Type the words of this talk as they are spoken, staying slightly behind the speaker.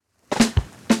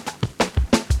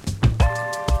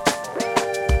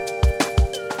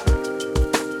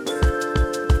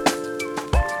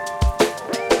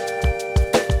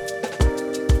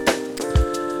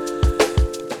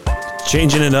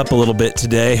Changing it up a little bit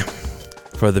today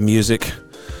for the music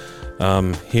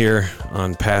here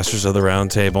on Pastors of the Round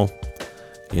Table.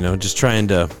 You know, just trying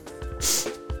to This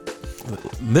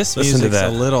listen to music's that.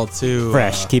 a little too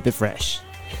Fresh. Keep it fresh.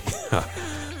 I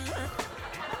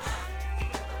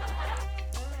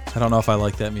don't know if I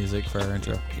like that music for our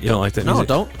intro. You don't like that No, music?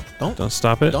 don't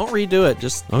Stop it. don't redo it.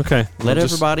 Just Okay. let We'll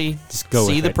just everybody go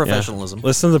see with the it. professionalism. Yeah.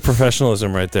 Listen to the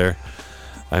professionalism right there.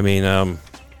 I mean,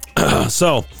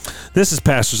 so this is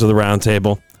Pastors of the Round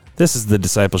Table. This is the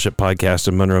Discipleship Podcast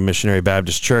of Monroe Missionary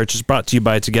Baptist Church. It's brought to you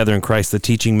by Together in Christ, the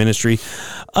teaching ministry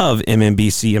of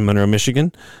MMBC in Monroe,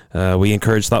 Michigan. We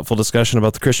encourage thoughtful discussion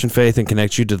about the Christian faith and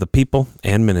connect you to the people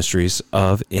and ministries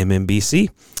of MMBC.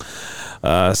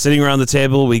 Sitting around the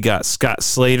table, we got Scott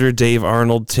Slater, Dave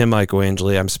Arnold, Tim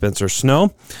Michaelangeli. I'm Spencer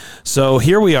Snow. So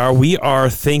here we are. We are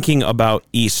thinking about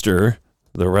Easter,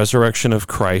 the resurrection of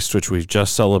Christ, which we've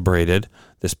just celebrated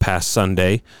this past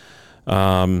Sunday.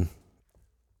 And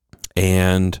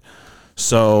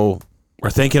so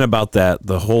we're thinking about that.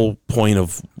 The whole point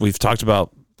of, we've talked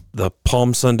about the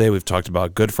Palm Sunday, we've talked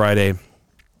about Good Friday.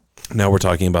 Now we're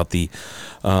talking about the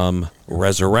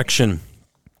resurrection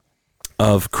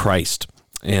of Christ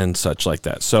and such like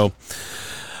that. So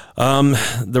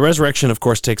the resurrection, of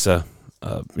course, takes it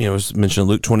was mentioned in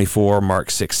Luke 24, Mark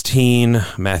 16,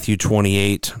 Matthew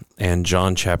 28, and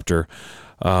John chapter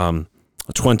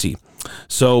 20.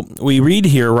 So we read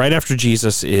here right after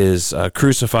Jesus is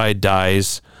crucified,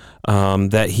 dies,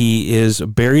 that he is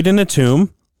buried in a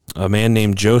tomb. A man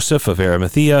named Joseph of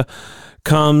Arimathea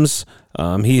comes.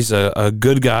 He's a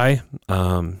good guy.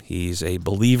 He's a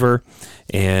believer,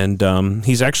 and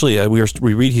he's actually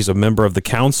we read he's a member of the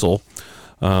council,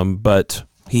 but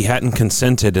he hadn't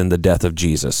consented in the death of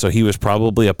Jesus, so he was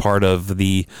probably a part of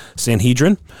the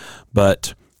Sanhedrin.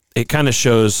 But it kind of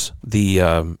shows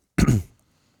the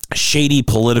shady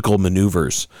political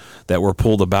maneuvers that were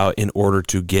pulled about in order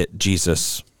to get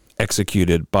Jesus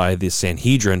executed by the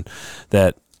Sanhedrin.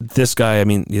 That this guy, I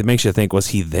mean, it makes you think, was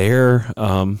he there?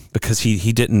 Because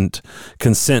he didn't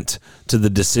consent to the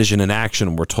decision and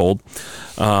action, we're told.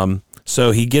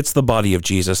 So he gets the body of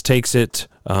Jesus, takes it,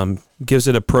 gives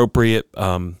it appropriate,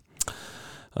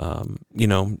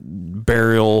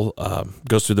 burial,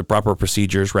 goes through the proper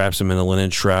procedures, wraps him in a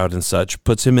linen shroud and such,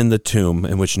 puts him in the tomb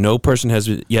in which no person has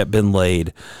yet been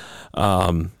laid.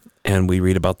 And we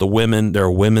read about the women. There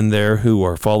are women there who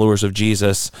are followers of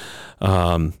Jesus,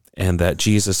 and that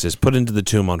Jesus is put into the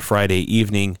tomb on Friday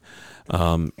evening,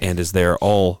 and is there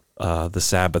all the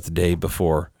Sabbath day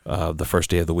before the first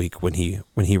day of the week when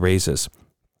he raises.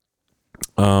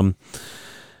 So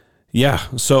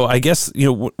I guess,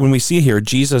 when we see here,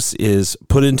 Jesus is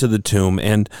put into the tomb,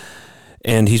 and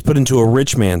he's put into a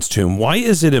rich man's tomb. Why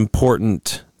is it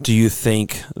important, do you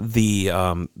think, the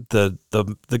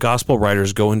gospel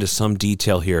writers go into some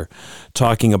detail here,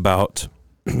 talking about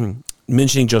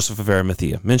mentioning Joseph of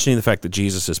Arimathea, mentioning the fact that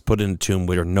Jesus is put in a tomb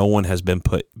where no one has been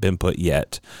put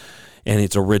yet, and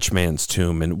it's a rich man's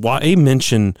tomb, and why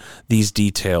mention these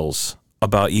details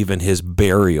about even his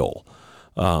burial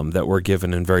that were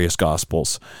given in various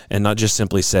gospels, and not just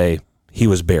simply say he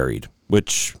was buried,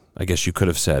 which I guess you could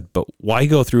have said, but why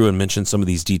go through and mention some of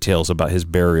these details about his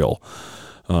burial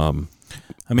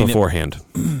beforehand?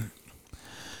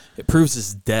 It proves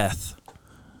his death,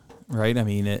 right? I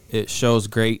mean, it shows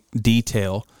great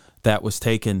detail that was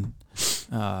taken,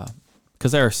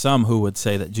 because there are some who would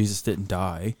say that Jesus didn't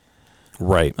die.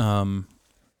 Right.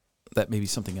 That maybe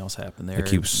something else happened there. Like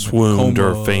he swooned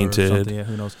or fainted. Or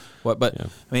who knows what? But yeah.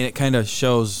 I mean, it kind of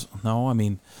shows. No, I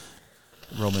mean,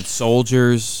 Roman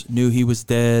soldiers knew he was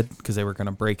dead because they were going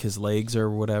to break his legs or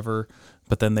whatever.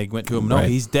 But then they went to him. No, right.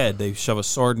 He's dead. They shove a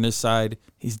sword in his side.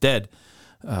 He's dead.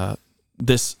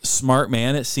 This smart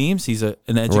man, it seems, he's an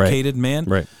educated man.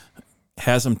 Right.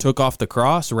 Has him took off the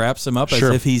cross, wraps him up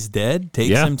Sure. as if he's dead,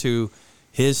 takes him to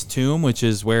his tomb, which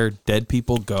is where dead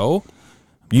people go.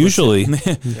 Usually,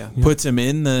 Puts him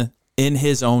in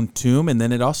his own tomb, and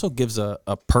then it also gives a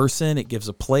person, it gives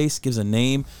a place, gives a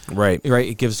name, right.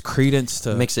 It gives credence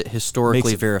to, makes it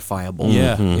historically verifiable.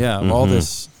 All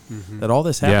this that all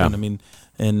this happened. Yeah. I mean,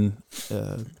 and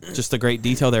just the great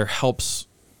detail there helps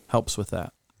with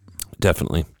that.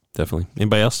 Definitely.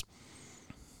 Anybody else?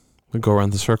 We go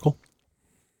around the circle.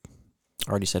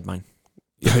 Already said mine.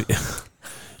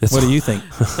 What do you think?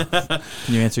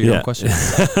 Can you answer your own question?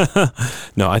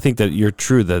 No, I think that you're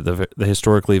true, that the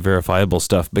historically verifiable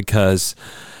stuff, because,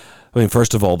 I mean,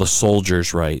 first of all, the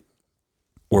soldiers, right,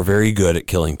 were very good at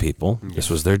killing people. Yeah.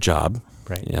 This was their job.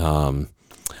 Right.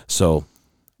 So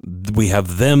we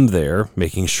have them there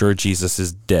making sure Jesus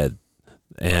is dead.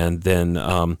 And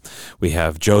then we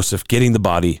have Joseph getting the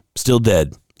body, still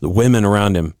dead. The women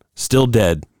around him, still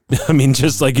dead. I mean,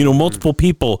 just like, multiple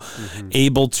people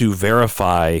able to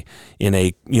verify in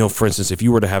a, for instance, if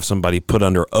you were to have somebody put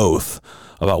under oath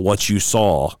about what you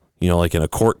saw, like in a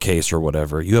court case or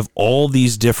whatever, you have all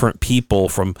these different people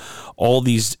from all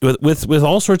these, with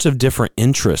all sorts of different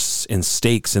interests and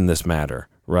stakes in this matter,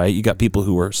 right? You got people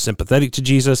who were sympathetic to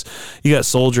Jesus. You got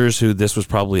soldiers who this was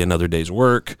probably another day's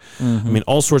work. I mean,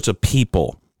 all sorts of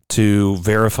people to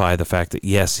verify the fact that,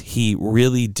 yes, he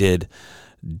really did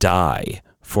die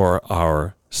for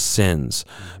our sins.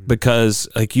 Because,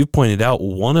 like you pointed out,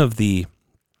 one of the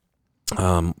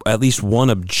at least one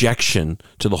objection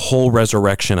to the whole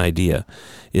resurrection idea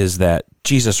is that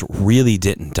Jesus really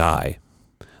didn't die.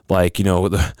 Like,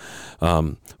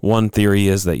 one theory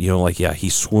is that, he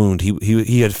swooned.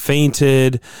 He had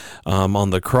fainted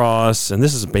on the cross. And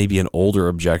this is maybe an older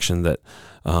objection that,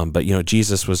 but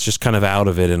Jesus was just kind of out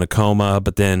of it in a coma.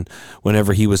 But then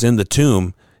whenever he was in the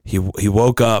tomb, he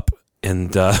woke up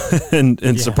and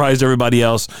surprised everybody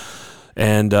else.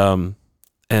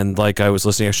 And like I was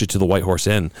listening actually to the White Horse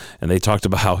Inn, and they talked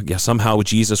about how somehow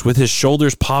Jesus with his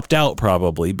shoulders popped out,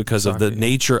 probably because of the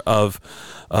nature of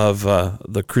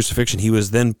the crucifixion. He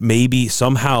was then maybe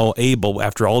somehow able,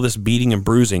 after all this beating and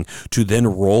bruising, to then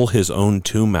roll his own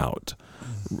tomb out.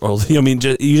 I mean,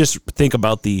 you just think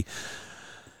about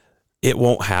it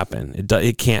won't happen.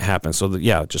 It can't happen. So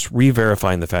just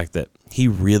re-verifying the fact that he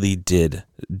really did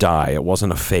die. It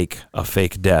wasn't a fake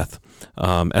death.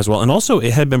 As well. And also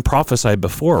it had been prophesied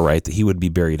before, right, that he would be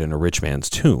buried in a rich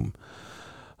man's tomb.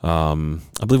 I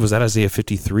believe, was that Isaiah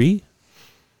 53?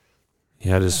 He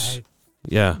had his,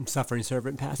 Suffering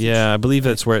servant passage. Yeah, I believe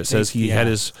that's where it says he had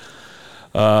his,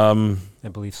 I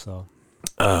believe so.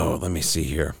 Oh, let me see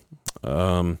here.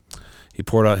 He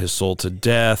poured out his soul to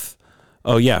death.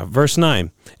 Oh, yeah, verse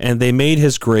 9. And they made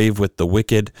his grave with the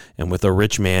wicked and with a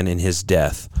rich man in his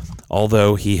death,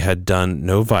 although he had done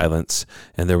no violence,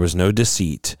 and there was no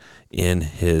deceit in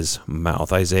his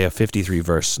mouth. Isaiah 53,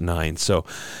 verse 9. So,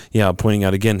 pointing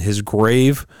out again, his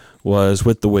grave was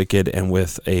with the wicked and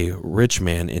with a rich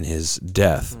man in his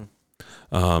death.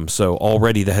 So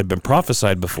already that had been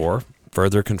prophesied before,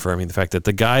 further confirming the fact that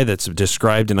the guy that's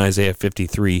described in Isaiah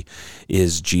 53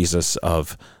 is Jesus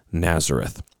of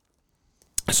Nazareth.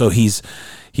 So he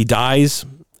dies,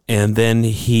 and then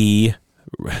he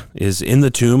is in the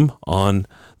tomb on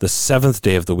the seventh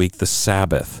day of the week, the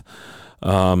Sabbath.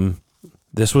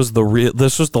 This was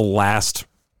the last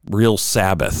real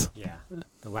Sabbath. Yeah,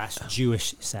 the last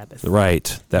Jewish Sabbath.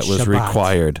 Right, that was Shabbat.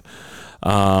 required.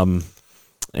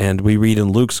 And we read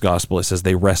in Luke's gospel, it says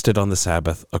they rested on the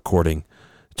Sabbath according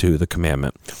to the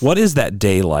commandment. What is that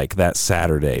day like, that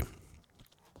Saturday?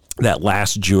 That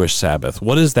last Jewish Sabbath.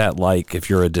 What is that like if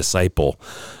you're a disciple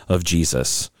of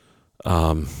Jesus?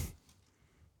 What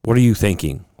are you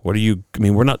thinking?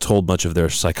 We're not told much of their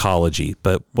psychology,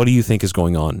 but what do you think is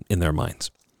going on in their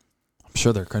minds? I'm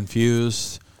sure they're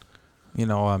confused.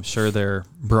 I'm sure they're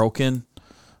broken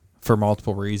for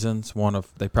multiple reasons.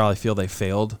 They probably feel they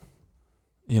failed,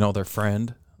 their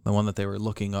friend, the one that they were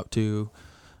looking up to.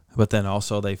 But then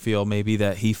also they feel maybe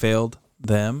that he failed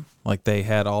them. Like they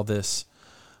had all this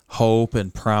hope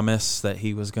and promise that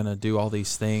he was going to do all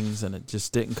these things, and it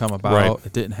just didn't come about. Right.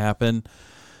 It didn't happen.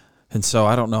 And so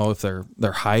I don't know if they're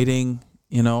hiding,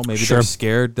 maybe they're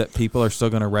scared that people are still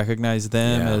going to recognize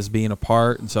them as being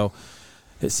apart. And so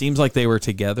it seems like they were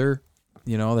together,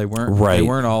 they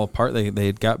weren't all apart. They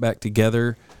had got back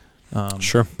together.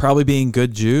 Probably being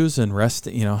good Jews and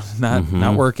resting,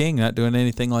 not working, not doing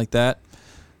anything like that.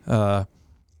 But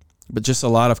just a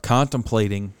lot of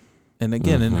contemplating, and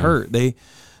again, and hurt.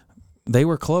 They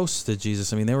were close to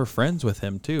Jesus. I mean, they were friends with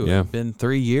him too. Yeah. It had been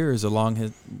 3 years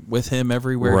with him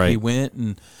everywhere he went,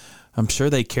 and I'm sure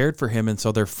they cared for him. And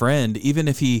so their friend, even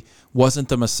if he wasn't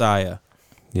the Messiah,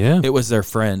 it was their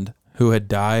friend who had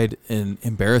died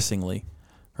embarrassingly,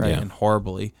 right, and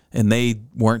horribly, and they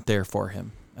weren't there for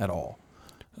him at all.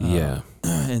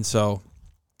 And so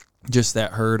just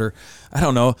that hurt, or I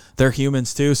don't know, they're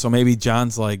humans too. So maybe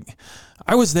John's like,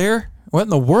 I was there. What in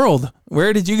the world?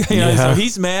 Where did you guys? So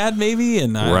he's mad maybe,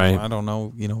 and I don't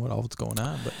know, what all was going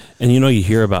on. But you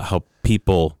hear about how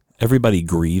everybody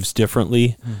grieves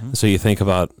differently. So you think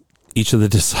about each of the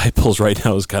disciples right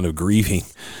now is kind of grieving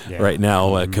right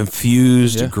now,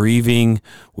 confused, grieving.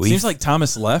 Seems like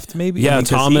Thomas left maybe. Yeah,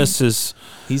 Thomas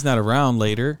he's not around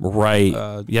later.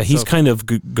 Right. He's kind of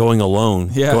going alone,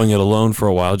 going it alone for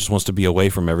a while, just wants to be away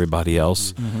from everybody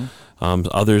else.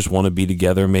 Others want to be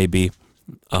together maybe.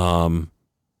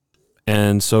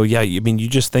 And so, you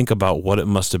just think about what it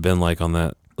must have been like on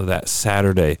that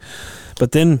Saturday,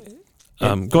 But then,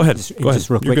 go ahead. Just Go ahead.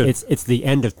 real You're quick, good. it's the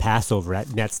end of Passover.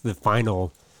 That's the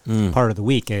final part of the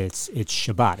week, and it's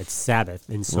Shabbat, it's Sabbath,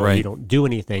 and so Right. you don't do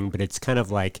anything. But it's kind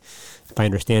of like, if I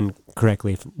understand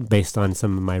correctly, based on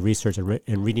some of my research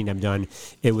and reading I've done,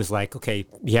 it was like, okay,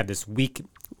 you have this week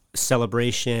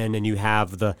celebration, and you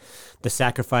have the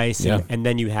sacrifice, Yeah. and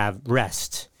then you have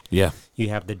rest. Yeah. You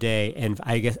have the day, and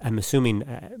I guess I'm assuming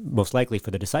most likely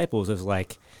for the disciples is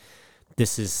like,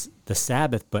 this is the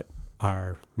Sabbath, but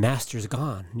our master's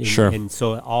gone. Sure. And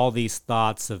so all these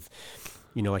thoughts of,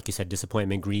 like you said,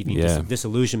 disappointment, grieving, Yeah.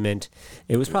 disillusionment.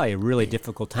 It was probably a really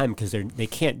difficult time because they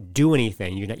can't do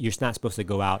anything. You're not supposed to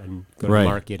go out and go Right. to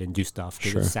market and do stuff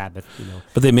because Sure. it's Sabbath.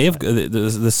 But they may have,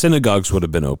 the synagogues would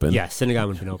have been open. Yeah, synagogue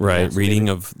would have been open. Right. yeah, so Reading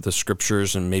they of the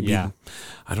scriptures, and maybe, Yeah.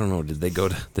 I don't know, did they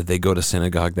go to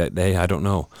synagogue that day? I don't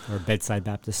know. or bedside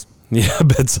Baptist. Yeah.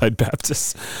 Bedside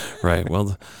Baptists. Right.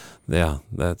 Well, yeah,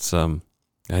 that's,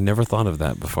 I never thought of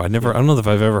that before. I don't know if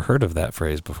I've ever heard of that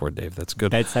phrase before, Dave. That's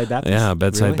good. Bedside Baptist. Yeah,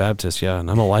 bedside Really? Baptist. Yeah, and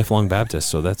I'm a lifelong Baptist,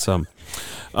 so that's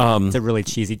It's a really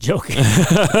cheesy joke.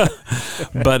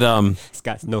 But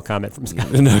Scott's no comment from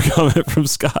Scott. no comment from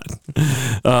Scott.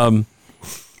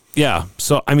 Yeah.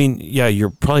 So I mean, yeah, you're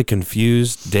probably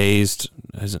confused, dazed,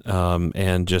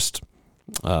 and just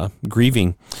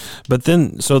grieving. But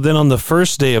then on the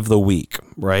first day of the week,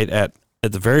 right at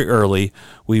the very early,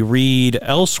 we read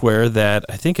elsewhere that,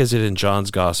 I think is it in John's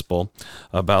Gospel,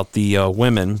 about the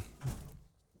women.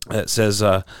 It says,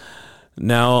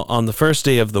 now on the first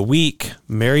day of the week,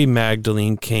 Mary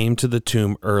Magdalene came to the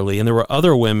tomb early, and there were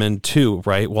other women too,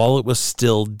 right, while it was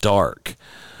still dark.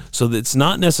 So it's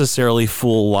not necessarily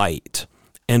full light.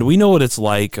 And we know what it's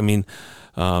like. I mean,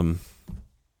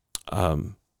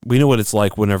 we know what it's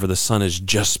like whenever the sun is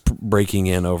just breaking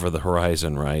in over the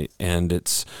horizon, right? And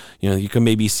it's, you can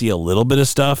maybe see a little bit of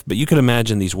stuff, but you can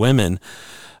imagine these women,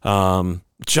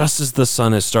 just as the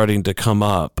sun is starting to come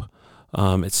up,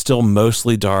 it's still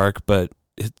mostly dark, but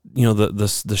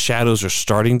the shadows are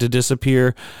starting to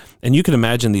disappear. And you can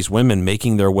imagine these women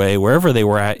making their way wherever they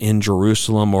were at in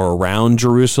Jerusalem or around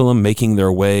Jerusalem, making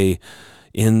their way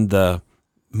in the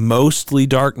mostly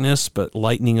darkness but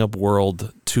lightening up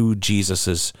world to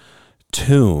Jesus's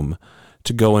tomb,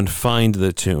 to go and find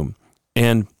the tomb.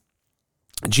 And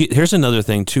here's another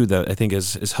thing too that I think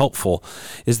is helpful,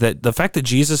 is that the fact that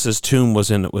Jesus's tomb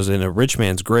was in a rich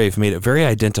man's grave made it very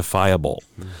identifiable.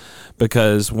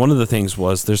 Because one of the things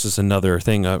was, there's this another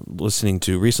thing I'm listening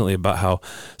to recently about how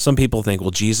some people think, well,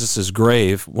 Jesus's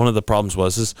grave, one of the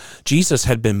problems is Jesus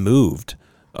had been moved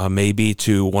maybe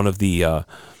to one of the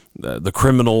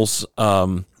criminals'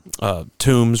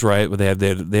 tombs, right? Where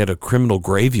they had a criminal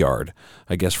graveyard,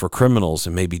 I guess, for criminals,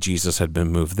 and maybe Jesus had been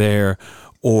moved there,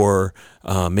 or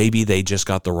maybe they just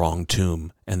got the wrong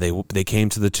tomb, and they came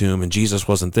to the tomb and Jesus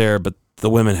wasn't there, but the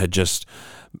women had just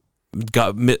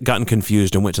gotten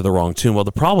confused and went to the wrong tomb. Well,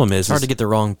 the problem is It's hard to get the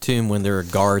wrong tomb when there are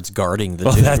guards guarding the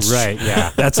well, tomb. that's Right,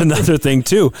 yeah. That's another thing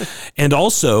too, and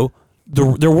also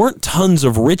there weren't tons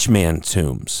of rich man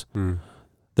tombs.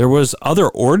 There was other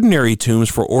ordinary tombs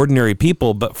for ordinary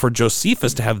people, but for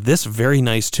Josephus to have this very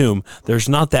nice tomb, there's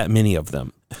not that many of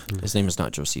them. His name is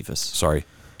not Josephus. Sorry,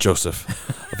 Joseph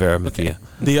of Arimathea.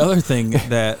 The other thing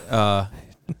that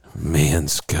Man,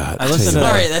 Scott. I listened to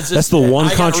Sorry, that. that's the one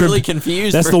I got really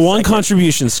confused. That's for the a one second.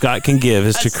 contribution Scott can give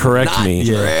is to That's correct not me.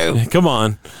 true. Come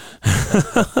on.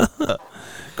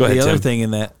 Go ahead, The other Tim. thing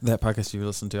in that podcast you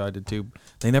listened to, I did too.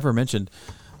 They never mentioned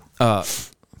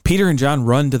Peter and John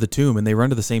run to the tomb, and they run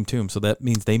to the same tomb. So that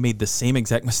means they made the same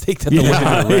exact mistake that the women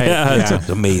Yeah, did. yeah, yeah. it's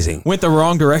amazing. Went the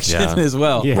wrong direction Yeah. as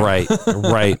well. Yeah. Right.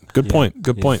 Good point.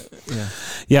 Good point. Yeah.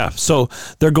 Yeah. So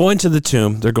they're going to the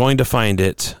tomb. They're going to find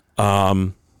it.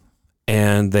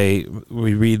 And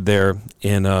we read there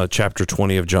in chapter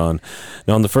 20 of John.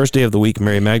 Now, on the first day of the week,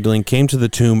 Mary Magdalene came to the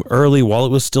tomb early while it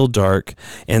was still dark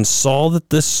and saw that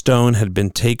this stone had been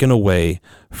taken away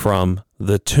from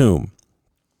the tomb.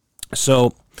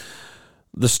 So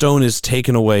the stone is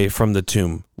taken away from the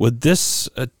tomb. Would this,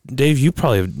 Dave, you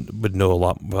probably would know a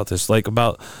lot about this, like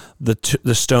about the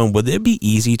stone. Would it be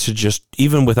easy to just,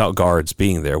 even without guards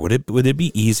being there, would it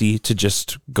be easy to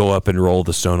just go up and roll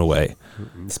the stone away?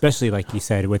 Especially like you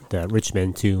said with the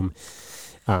Richmond tomb.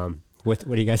 What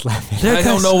are you guys laughing at? I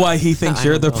don't know why he thinks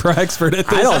you're the pro expert at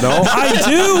this. I don't know. I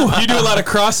do. You do a lot of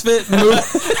CrossFit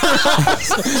moves.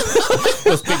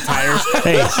 Those big tires.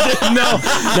 Hey, No.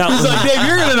 now, He's like, Dave,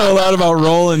 you're going to know a lot about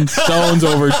rolling stones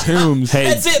over tombs. hey,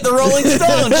 That's it, the Rolling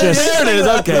Stones. just, There it is.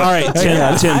 Okay. All right, Tim.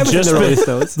 I was just in the Rolling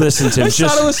Stones. listen, Tim. I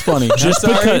Just thought it was funny. just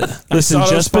I'm sorry. because I listen,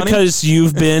 thought it was just funny. because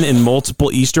you've been in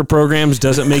multiple Easter programs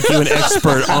doesn't make you an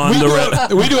expert on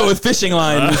the. We do it with fishing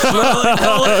lines.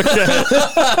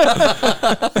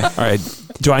 All right.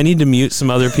 Do I need to mute some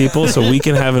other people so we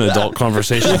can have an adult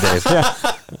conversation, Dave?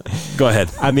 Go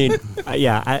ahead. I mean,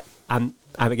 I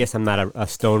guess I'm not a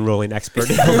stone rolling expert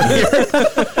over here.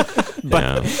 But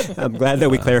Yeah. I'm glad that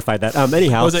we clarified that.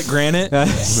 Anyhow, Was it granite,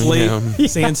 slate,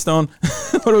 sandstone?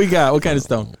 What do we got? What kind of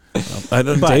stone? I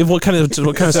don't, Dave, what kind of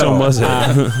stone was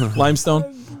it?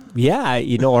 Limestone? yeah,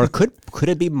 or could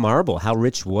it be marble? How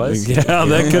rich was? Yeah,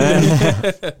 that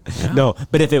could have No,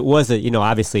 but if it was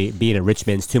obviously being a rich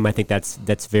man's tomb, I think that's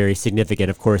very significant.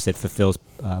 Of course, it fulfills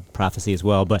prophecy as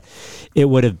well, but it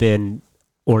would have been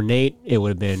ornate. It would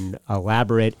have been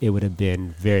elaborate. It would have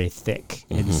been very thick.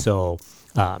 And so,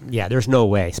 there's no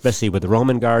way, especially with the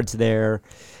Roman guards there,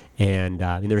 and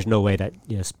there's no way that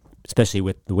especially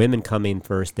with the women coming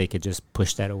first, they could just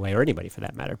push that away, or anybody for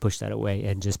that matter, push that away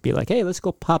and just be like, hey, let's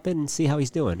go pop in and see how he's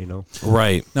doing.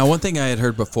 Right. Now, one thing I had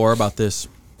heard before about this,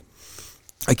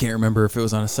 I can't remember if it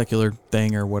was on a secular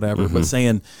thing or whatever, but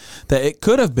saying that it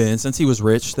could have been, since he was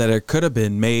rich, that it could have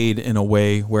been made in a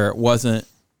way where it wasn't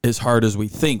as hard as we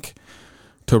think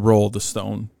to roll the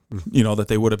stone. That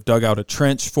they would have dug out a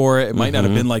trench for it. It might not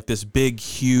have been like this big,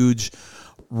 huge,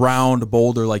 round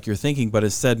boulder like you're thinking, but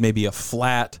instead maybe a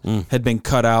flat had been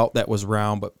cut out that was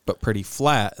round but pretty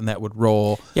flat, and that would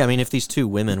roll. Yeah, I mean, if these two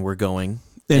women were going,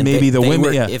 And maybe the women,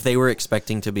 were, yeah. if they were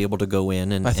expecting to be able to go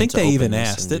in and I think and to they even open this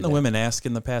asked. and Didn't do the that. women ask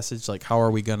in the passage, like, how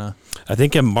are we going to... I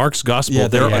think in Mark's gospel, Yeah,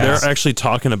 they're asked. actually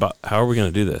talking about how are we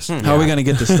going to do this. How are we going to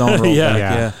get the stone rolled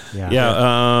Yeah. back?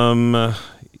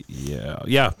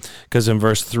 Yeah. Because in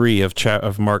verse 3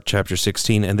 of Mark chapter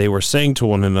 16, and they were saying to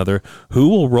one another, who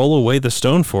will roll away the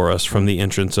stone for us from the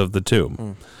entrance of the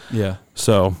tomb? Yeah.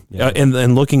 So,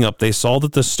 and looking up, they saw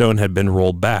that the stone had been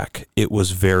rolled back. It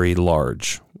was very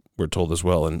large. We're told as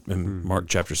well in Mark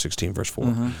chapter 16, verse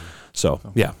 4. So,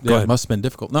 go Yeah, ahead. it must have been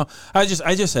difficult. No, I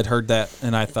just had heard that,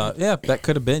 and I thought, yeah, that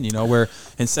could have been, where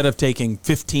instead of taking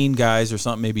 15 guys or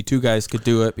something, maybe 2 guys could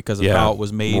do it because of how it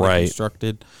was made and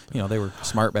constructed. They were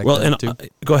smart back then, too.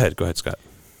 Go ahead, Scott.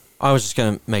 I was just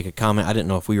going to make a comment. I didn't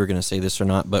know if we were going to say this or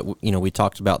not, but we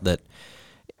talked about that.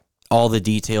 All the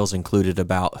details included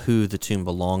about who the tomb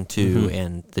belonged to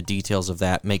and the details of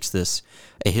that makes this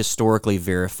a historically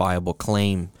verifiable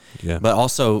claim. Yeah. But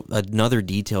also another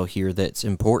detail here that's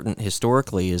important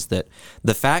historically is that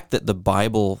the fact that the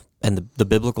Bible and the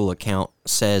biblical account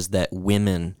says that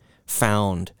women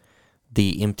found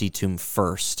the empty tomb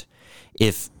first.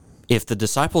 If the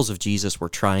disciples of Jesus were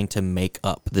trying to make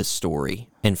up this story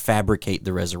and fabricate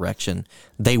the resurrection,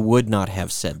 they would not have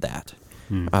said that.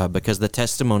 Because the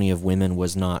testimony of women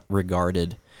was not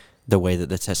regarded the way that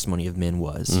the testimony of men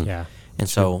was. Yeah. And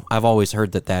so I've always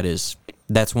heard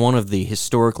that's one of the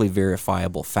historically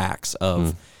verifiable facts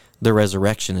of the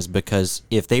resurrection, is because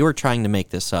if they were trying to make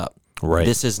this up,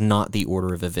 this is not the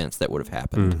order of events that would have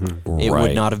happened. It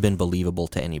would not have been believable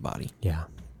to anybody. Yeah.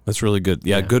 That's really good.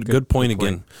 Yeah, good point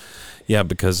again. Yeah,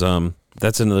 because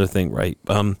that's another thing, right?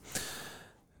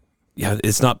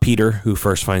 It's not Peter who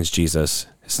first finds Jesus.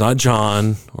 It's not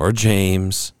John or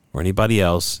James or anybody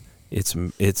else.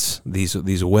 It's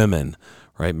these women,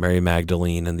 right? Mary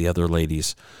Magdalene and the other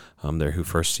ladies there who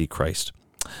first see Christ.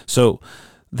 So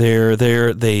they're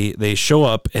there. They show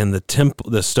up, and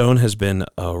the stone has been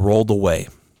rolled away.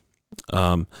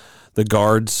 The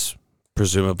guards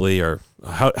presumably are.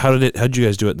 How did you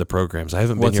guys do it in the programs? I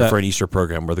haven't been here for an Easter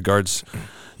program where the guards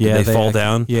they fall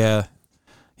down. Yeah.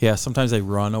 Sometimes they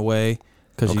run away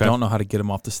because you don't know how to get them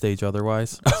off the stage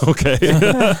otherwise. Okay.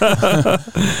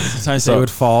 Sometimes they would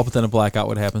fall, but then a blackout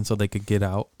would happen so they could get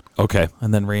out. Okay.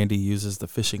 And then Randy uses the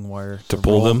fishing wire to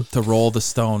pull them? To roll the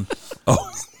stone.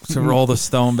 To roll the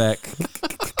stone back.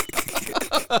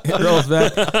 It rolls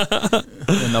back.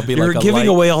 And there'll be You're like a giving light.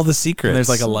 away all the secrets. And there's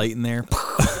like a light in there.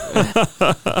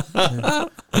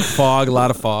 Fog, a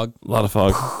lot of fog.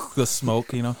 The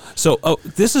smoke, So,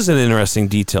 this is an interesting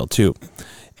detail too.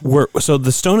 So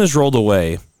the stone is rolled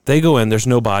away. They go in. There's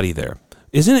no body there.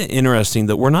 Isn't it interesting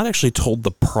that we're not actually told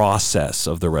the process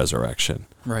of the resurrection?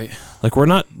 Right. Like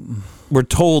we're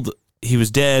told he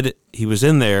was dead. He was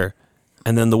in there,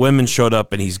 and then the women showed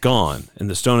up, and he's gone, and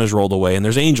the stone is rolled away, and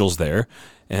there's angels there,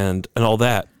 and all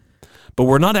that. But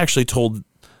we're not actually told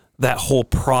that whole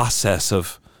process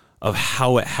of of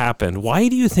how it happened. Why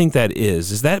do you think that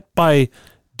is? Is that by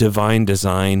divine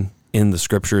design in the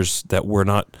scriptures that we're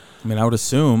not? I mean, I would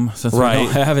assume since Right. we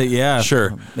don't have it, yeah.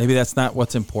 Sure. Maybe that's not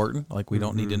what's important. Like we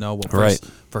don't need to know what Right.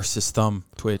 first his thumb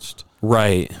twitched.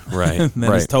 Right, right, And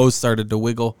then his toes started to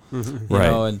wiggle. You right,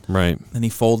 know, and right. then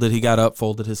he got up,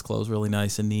 folded his clothes really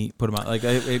nice and neat, put them out. Like,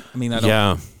 I mean, I don't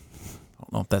Yeah,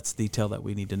 know if that's detail that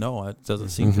we need to know. It doesn't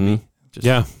seem to be. Just,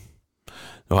 yeah.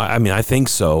 No, I mean, I think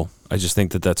so. I just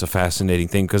think that that's a fascinating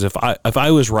thing because if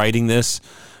I was writing this,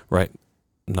 right,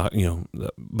 not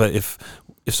but if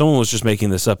someone was just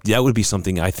making this up, that would be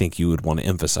something I think you would want to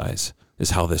emphasize is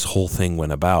how this whole thing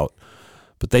went about.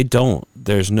 But they don't.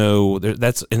 There's no.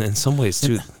 That's and in some ways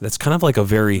too. That's kind of like a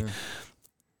very.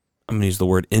 I'm gonna use the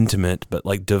word intimate, but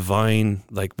like divine,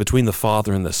 like between the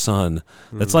Father and the Son.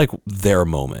 That's like their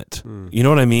moment. You know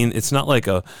what I mean? It's not like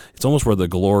it's almost where the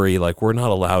glory. Like we're not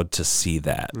allowed to see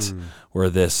that. Where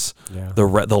this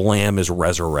the Lamb is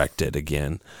resurrected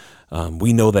again.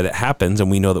 We know that it happens,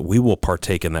 and we know that we will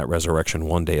partake in that resurrection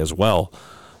one day as well.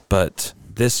 But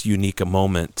this unique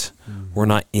moment, we're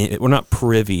not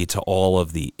privy to all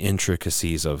of the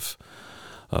intricacies of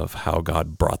how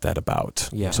God brought that about,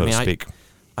 so to speak.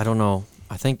 I don't know.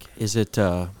 I think, is it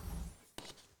The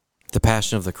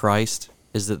Passion of the Christ?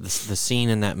 Is it the scene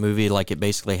in that movie, like it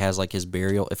basically has like his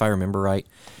burial, if I remember right?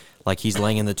 Like he's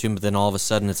laying in the tomb, but then all of a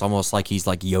sudden it's almost like he's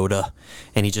like Yoda,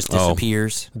 and he just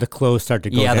disappears. The clothes start to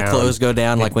go down. Yeah, the clothes go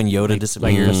down like when Yoda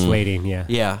disappears. Like deflating, yeah.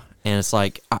 Yeah, and it's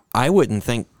like, I wouldn't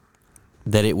think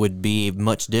that it would be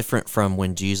much different from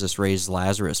when Jesus raised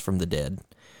Lazarus from the dead,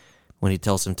 when he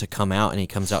tells him to come out, and he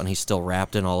comes out and he's still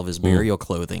wrapped in all of his burial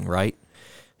clothing, right?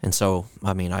 And so,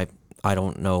 I mean, I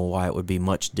don't know why it would be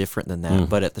much different than that,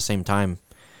 but at the same time,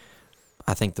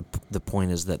 I think the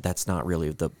point is that that's not really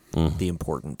the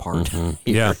important part. Here,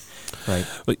 Yeah. right.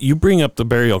 But you bring up the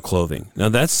burial clothing. Now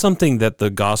that's something that the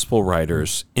gospel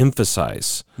writers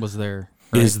emphasize. was there.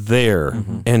 Is there.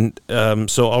 And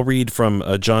so I'll read from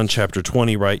John chapter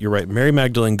 20, right? You're right. Mary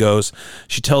Magdalene goes,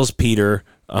 she tells Peter,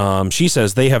 she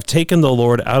says, they have taken the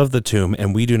Lord out of the tomb,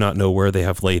 and we do not know where they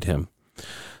have laid him.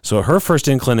 So her first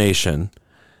inclination,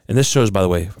 and this shows, by the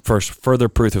way, further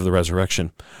proof of the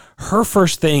resurrection, her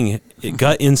first thing,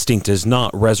 gut instinct is not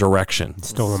resurrection.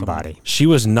 Stolen body. She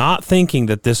was not thinking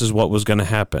that this is what was going to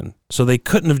happen. So they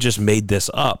couldn't have just made this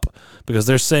up because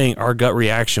they're saying our gut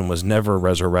reaction was never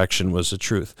resurrection was the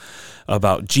truth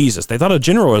about Jesus. They thought a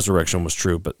general resurrection was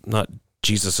true, but not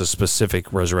Jesus'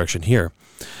 specific resurrection here.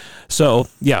 So,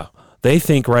 yeah, they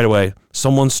think right away,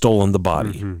 someone's stolen the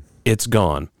body. It's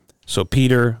gone. So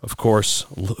Peter, of course,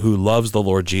 who loves the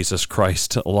Lord Jesus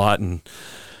Christ a lot and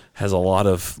has a lot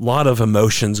of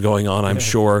emotions going on, I'm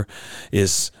sure,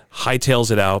 hightails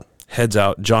it out, heads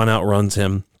out. John outruns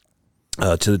him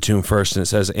to the tomb first, and it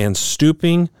says, and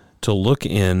stooping to look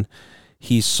in,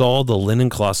 he saw the linen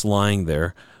cloths lying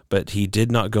there, but he did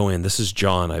not go in. This is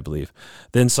John, I believe.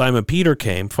 Then Simon Peter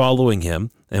came, following him,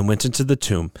 and went into the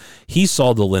tomb. He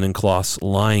saw the linen cloths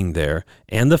lying there,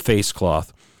 and the face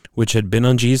cloth, which had been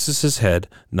on Jesus' head,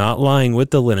 not lying with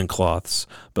the linen cloths,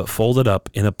 but folded up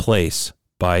in a place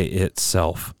by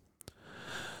itself.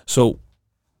 So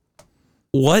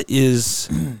why the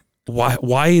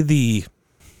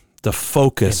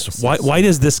focus? Why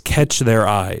does this catch their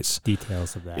eyes?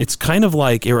 Details of that. It's kind of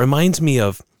like, it reminds me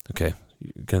of, okay,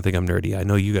 you're going to think I'm nerdy. I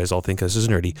know you guys all think this is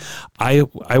nerdy. I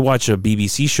watch a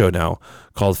BBC show now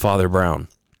called Father Brown.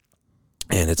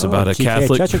 And it's about a G.K.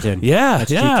 Catholic. Chesterton. Yeah,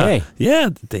 That's yeah, GK. yeah.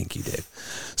 Thank you, Dave.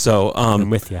 So, I'm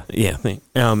with you. yeah,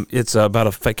 it's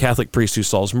about a Catholic priest who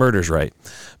solves murders, right?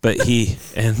 But he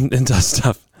and does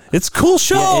stuff. It's a cool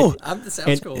show. That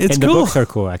sounds cool. It's and cool. the books are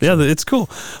cool, actually. Yeah, it's cool.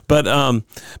 But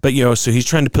so he's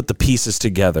trying to put the pieces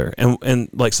together, and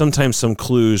like sometimes some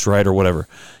clues, right, or whatever.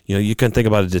 You can think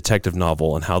about a detective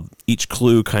novel and how each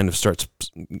clue kind of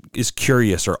is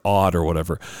curious or odd or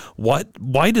whatever.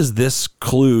 Why does this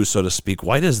clue, so to speak,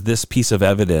 why does this piece of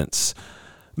evidence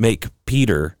make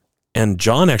Peter, and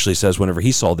John actually says whenever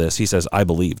he saw this, he says, I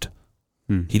believed.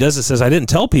 He says, I didn't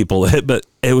tell people it, but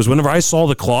it was whenever I saw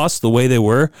the cloths the way they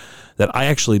were that I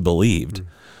actually believed.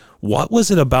 What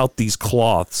was it about these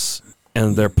cloths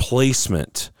and their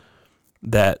placement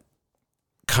that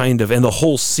kind of, and the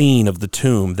whole scene of the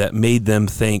tomb that made them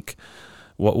think,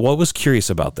 what was curious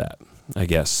about that, I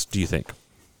guess, do you think?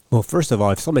 Well, first of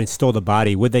all, if somebody stole the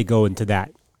body, would they go into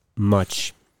that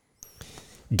much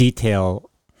detail?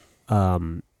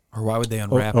 Or why would they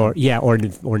unwrap or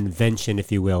invention, if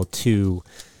you will, to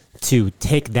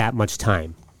take that much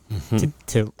time to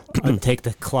take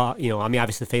the cloth.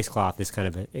 Obviously the face cloth is kind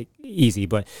of easy,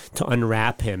 but to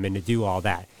unwrap him and to do all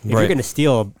that. If you're going to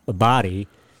steal a body,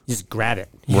 just grab it.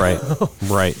 Right.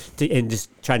 Right. And just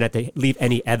try not to leave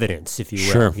any evidence, if you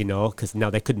will, Sure. because now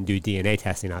they couldn't do DNA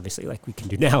testing, obviously, like we can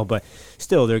do now, but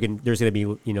still there's going to be,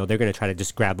 they're going to try to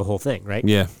just grab the whole thing, right?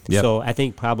 Yeah. Yep. So I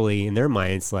think probably in their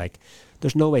minds, like,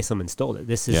 there's no way someone stole it.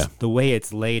 This is Yeah. the way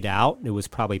it's laid out. It was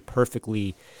probably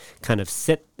perfectly kind of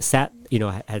sat,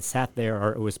 had sat there,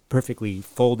 or it was perfectly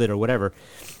folded or whatever.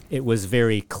 It was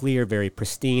very clear, very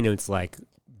pristine. It's like,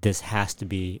 this has to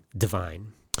be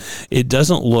divine. It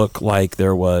doesn't look like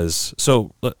there was.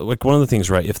 So, like, one of the things,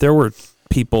 right? If there were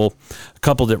people, a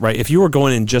couple that, right? If you were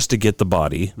going in just to get the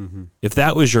body, if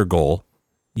that was your goal,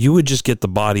 you would just get the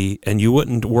body and you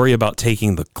wouldn't worry about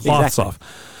taking the cloths Exactly. off.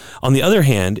 On the other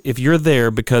hand, if you're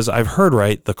there because I've heard,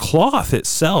 right, the cloth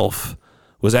itself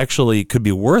was actually could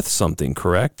be worth something,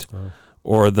 correct?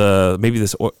 Or the maybe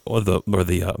this or the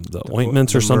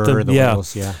ointments or The something. myrrh, the Yeah.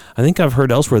 oils, yeah. I think I've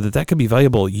heard elsewhere that could be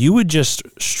valuable. You would just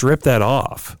strip that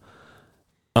off.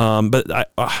 But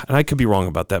I could be wrong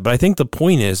about that. But I think the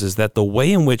point is that the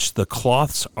way in which the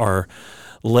cloths are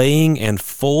laying and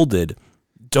folded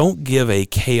don't give a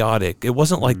chaotic. It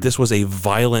wasn't like this was a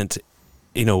violent,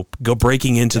 go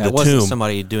breaking into Yeah, the it wasn't tomb.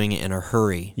 somebody doing it in a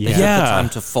hurry. They Yeah. took the Yeah. time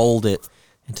to fold it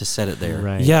and to set it there.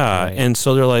 Right. Yeah, right. and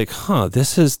so they're like,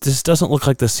 this doesn't look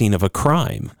like the scene of a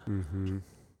crime.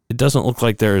 It doesn't look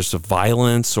like there's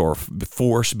violence or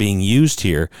force being used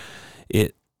here.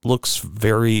 It looks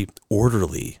very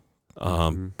orderly.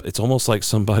 It's almost like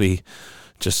somebody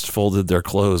just folded their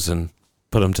clothes and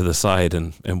put them to the side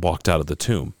and walked out of the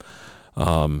tomb.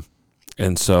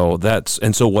 And so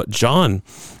what John,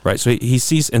 right? So he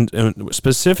sees, and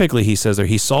specifically he says there,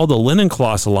 he saw the linen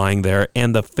cloths lying there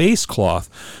and the face cloth,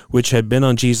 which had been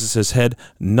on Jesus's head,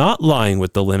 not lying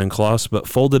with the linen cloths, but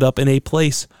folded up in a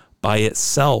place by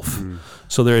itself.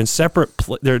 So they're in separate,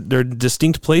 they're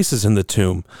distinct places in the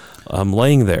tomb,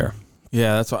 laying there.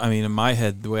 Yeah, that's what I mean. In my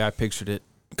head, the way I pictured it,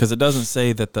 because it doesn't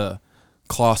say that the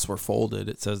cloths were folded.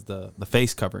 It says the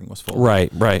face covering was folded.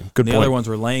 Right. Good The point. other ones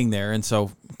were laying there, and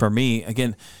so for me,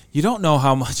 again, you don't know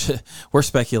how much we're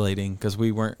speculating because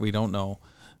we don't know,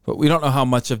 but we don't know how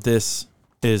much of this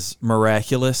is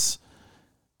miraculous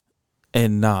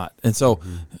and not. And so,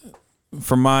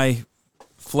 from my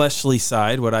fleshly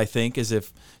side, what I think is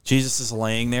if Jesus is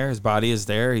laying there, his body is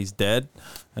there, he's dead,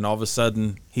 and all of a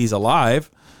sudden he's alive.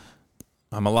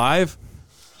 I'm alive.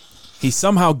 He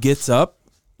somehow gets up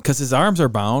because his arms are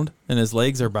bound and his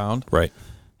legs are bound. Right.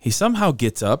 He somehow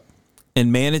gets up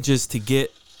and manages to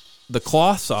get the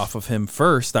cloths off of him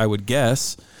first, I would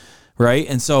guess, right?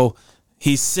 And so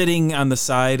he's sitting on the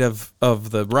side of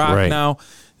the rock Right. now.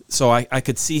 So I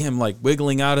could see him like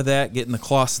wiggling out of that, getting the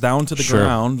cloths down to the Sure.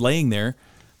 ground, laying there,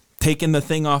 taking the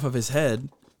thing off of his head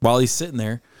while he's sitting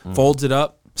there, folds it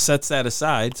up, sets that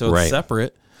aside so it's Right.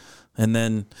 separate, and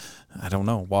then, I don't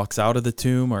know, walks out of the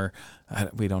tomb or...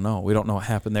 we don't know. We don't know what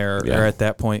happened there or at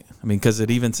that point. I mean, because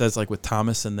it even says like with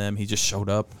Thomas and them, he just showed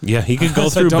up. Yeah, he could go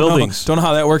So through don't buildings. Don't know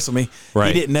how that works with me.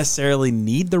 Right. He didn't necessarily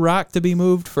need the rock to be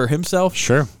moved for himself.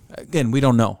 Sure. Again, we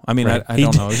don't know. I mean, Right. I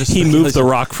don't know. It's just He moved the speculation.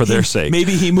 rock for their sake.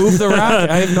 Maybe he moved the rock.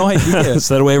 I have no idea.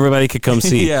 So that way everybody could come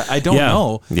see. Yeah, I don't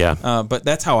know. Yeah. But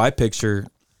that's how I picture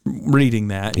reading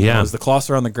that. You Yeah. know, as the cloths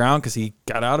are on the ground because he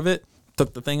got out of it,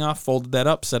 took the thing off, folded that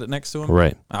up, set it next to him.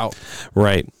 Right. Out.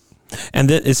 Right. And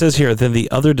then it says here, then the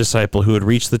other disciple who had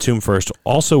reached the tomb first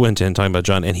also went in, talking about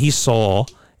John, and he saw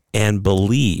and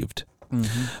believed.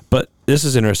 But this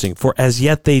is interesting. For as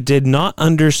yet they did not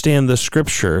understand the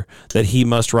scripture that he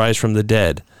must rise from the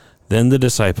dead. Then the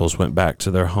disciples went back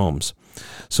to their homes.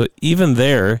 So even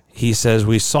there, he says,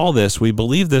 we saw this, we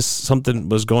believe this, something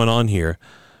was going on here,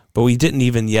 but we didn't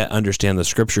even yet understand the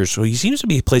scriptures. So he seems to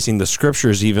be placing the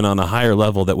scriptures even on a higher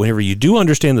level, that whenever you do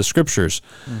understand the scriptures,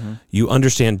 you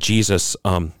understand Jesus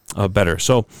better.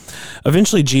 So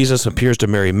eventually Jesus appears to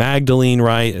Mary Magdalene,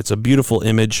 right? It's a beautiful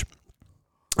image.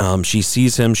 She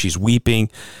sees him, she's weeping,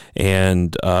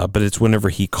 and but it's whenever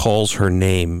he calls her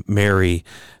name, Mary,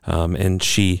 and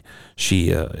she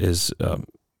is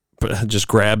just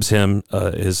grabs him,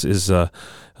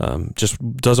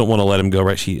 just doesn't want to let him go.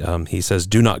 Right? He says,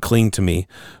 "Do not cling to me,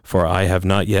 for I have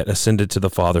not yet ascended to the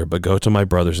Father, but go to my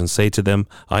brothers and say to them,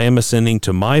 I am ascending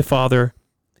to my Father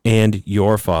and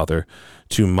your Father,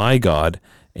 to my God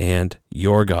and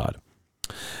your God."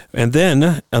 And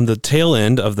then on the tail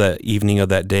end of the evening of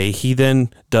that day, he then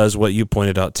does what you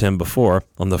pointed out, Tim, before,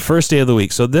 on the first day of the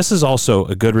week. So this is also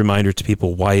a good reminder to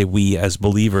people why we as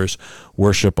believers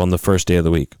worship on the first day of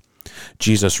the week.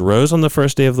 Jesus rose on the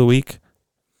first day of the week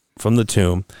from the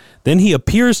tomb. Then he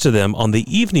appears to them on the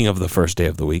evening of the first day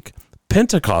of the week.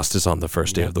 Pentecost is on the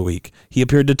first day of the week. He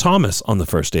appeared to Thomas on the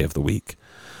first day of the week.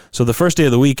 So the first day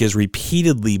of the week is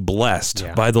repeatedly blessed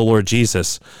by the Lord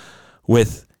Jesus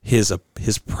with his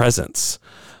presence.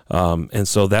 And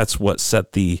so that's what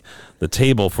set the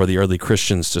table for the early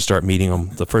Christians to start meeting on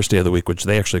the first day of the week, which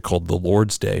they actually called the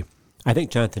Lord's Day. I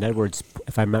think Jonathan Edwards,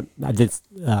 if I remember, I did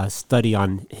study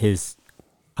on his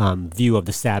view of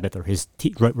the Sabbath, or his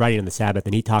writing on the Sabbath,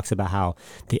 and he talks about how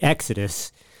the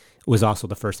Exodus was also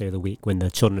the first day of the week when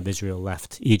the children of Israel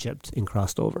left Egypt and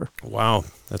crossed over. Wow,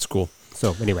 that's cool.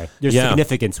 So anyway, there's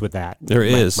significance with that. There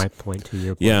is. My point to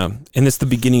your point. Yeah, and it's the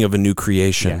beginning of a new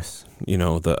creation. Yes. You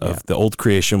know, the old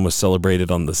creation was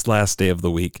celebrated on this last day of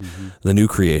the week. Mm-hmm. The new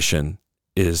creation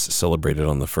is celebrated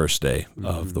on the first day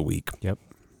of the week. Yep.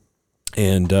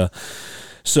 And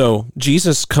so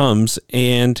Jesus comes,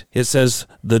 and it says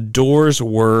the doors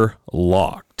were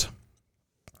locked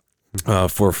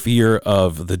for fear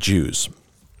of the Jews.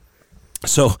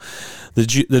 So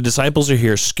the disciples are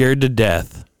here scared to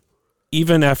death,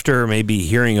 even after maybe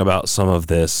hearing about some of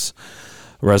this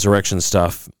resurrection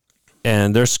stuff,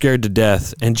 and they're scared to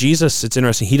death. And Jesus, it's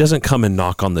interesting, he doesn't come and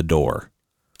knock on the door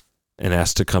and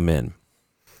ask to come in.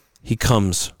 He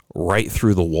comes right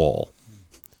through the wall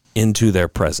into their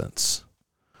presence.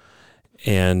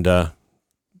 And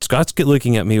Scott's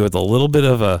looking at me with a little bit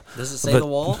of a... Does it say the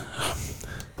wall?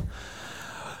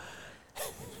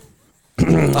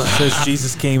 It says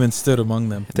Jesus came and stood among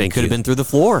them. Thank Could you. have been through the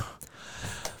floor.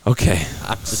 Okay.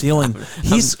 Ceiling.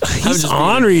 He's just being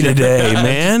ornery today, I'm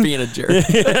man. just being a jerk.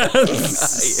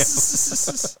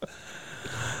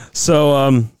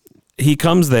 So he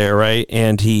comes there, right?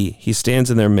 And he stands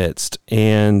in their midst.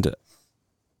 And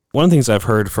one of the things I've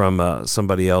heard from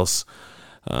somebody else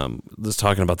was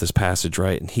talking about this passage,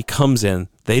 right? And he comes in,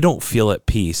 they don't feel at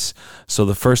peace. So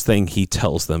the first thing he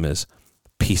tells them is,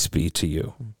 peace be to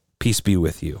you. Peace be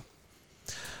with you.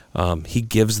 He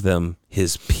gives them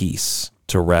his peace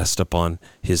to rest upon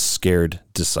his scared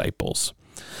disciples.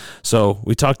 So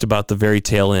we talked about the very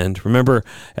tail end. Remember,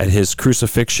 at his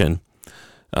crucifixion,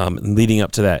 leading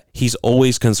up to that, he's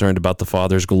always concerned about the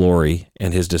Father's glory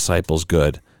and his disciples'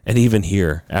 good. And even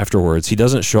here, afterwards, he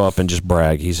doesn't show up and just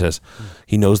brag. He says,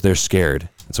 he knows they're scared.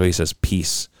 And so he says,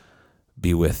 peace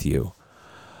be with you.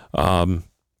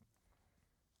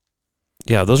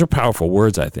 Yeah, those are powerful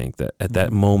words, I think, that at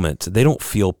that moment, they don't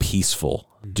feel peaceful,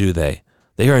 do they?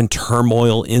 They are in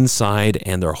turmoil inside,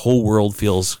 and their whole world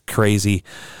feels crazy.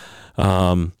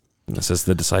 It says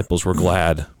the disciples were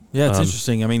glad. Yeah, it's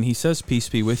interesting. I mean, he says, peace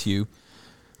be with you,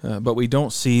 but we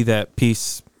don't see that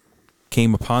peace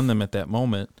came upon them at that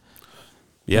moment.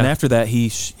 Yeah. And after that,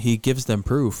 he gives them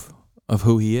proof of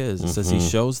who he is. It says he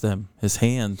shows them his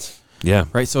hands. Yeah.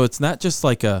 Right? So it's not just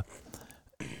like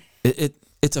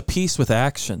it's a peace with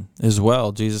action as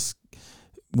well. Jesus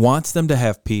wants them to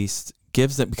have peace,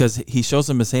 gives them, because he shows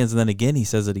them his hands, and then again he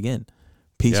says it again.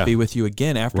 Peace be with you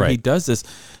again after he does this.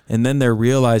 And then they're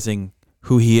realizing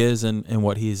who he is and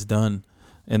what he's done.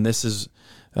 And this is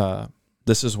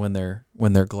when they're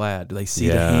glad. They see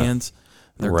the hands,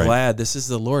 they're glad. This is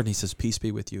the Lord, and he says, peace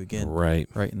be with you again. Right.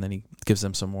 And then he gives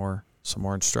them some more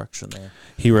instruction there.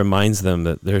 He reminds them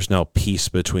that there's now peace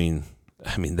between,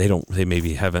 I mean, they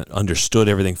maybe haven't understood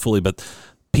everything fully, but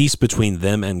peace between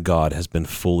them and God has been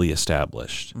fully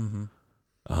established. Mm-hmm.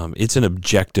 It's an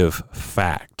objective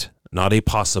fact, not a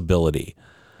possibility.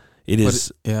 It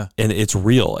is, and it's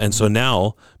real. And so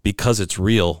now, because it's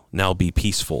real, now be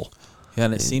peaceful. Yeah,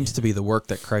 and it seems to be the work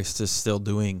that Christ is still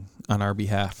doing on our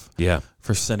behalf. Yeah,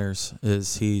 for sinners,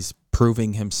 is he's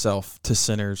proving himself to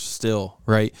sinners still,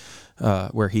 right?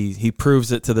 Where he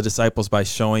proves it to the disciples by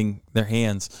showing their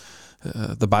hands.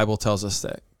 The Bible tells us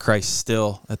that Christ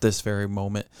still, at this very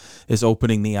moment, is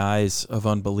opening the eyes of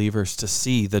unbelievers to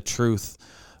see the truth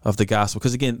of the gospel.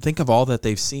 Because again, think of all that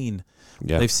they've seen.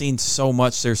 Yeah. They've seen so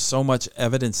much. There's so much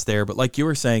evidence there. But like you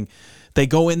were saying, they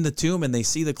go in the tomb and they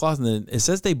see the cloth, and then it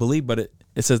says they believe, but it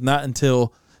says not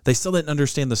until they still didn't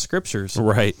understand the scriptures.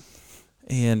 Right.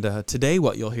 And today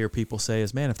what you'll hear people say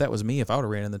is, man, if that was me, if I would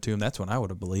have ran in the tomb, that's when I would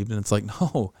have believed. And it's like,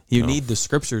 no, you need the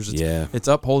scriptures. It's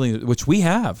upholding, which we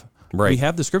have. Right. We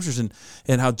have the scriptures, and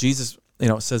how Jesus,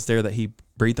 it says there that he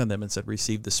breathed on them and said,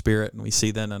 receive the Spirit. And we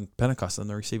see then on Pentecost, and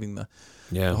they're receiving the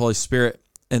Holy Spirit.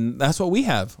 And that's what we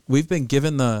have. We've been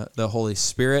given the Holy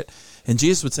Spirit. And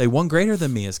Jesus would say, one greater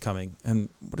than me is coming. And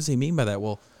what does he mean by that?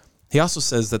 Well, he also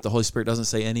says that the Holy Spirit doesn't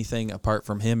say anything apart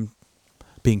from him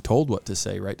being told what to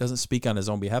say, right? Doesn't speak on his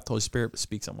own behalf, the Holy Spirit, but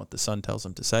speaks on what the Son tells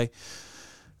him to say.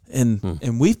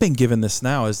 And we've been given this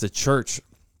now as the church,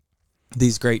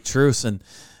 these great truths. And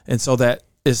so that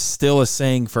is still a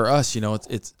saying for us,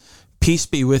 it's peace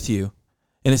be with you.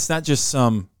 And it's not just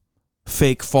some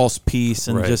fake false peace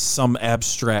and Right. just some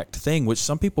abstract thing, which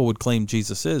some people would claim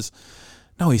Jesus is.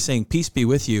 No, he's saying, peace be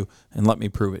with you, and let me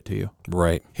prove it to you.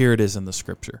 Right. Here it is in the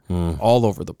scripture, all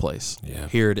over the place. Yeah.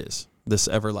 Here it is, this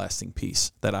everlasting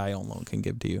peace that I alone can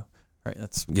give to you. Right?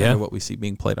 That's kind Yeah. of what we see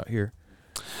being played out here.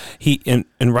 He and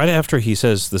right after he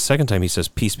says the second time he says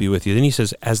peace be with you, then he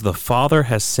says, as the Father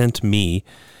has sent me,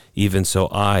 even so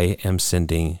I am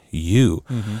sending you.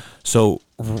 So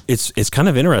it's kind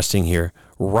of interesting here.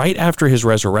 Right after his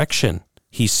resurrection,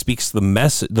 he speaks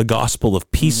the gospel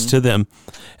of peace to them,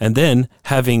 and then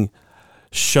having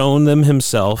shown them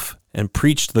himself and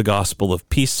preached the gospel of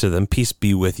peace to them, peace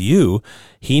be with you,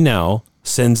 he now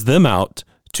sends them out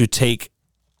to take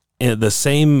the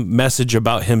same message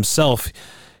about himself.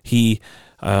 He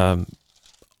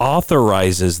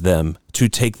authorizes them to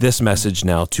take this message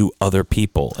now to other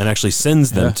people and actually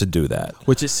sends them to do that.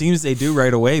 Which it seems they do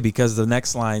right away, because the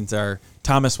next lines are,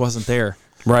 Thomas wasn't there.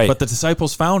 Right. But the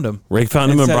disciples found him. Rick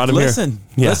found him and said, brought him listen, here.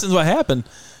 Yeah. Listen to what happened.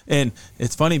 And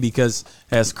it's funny because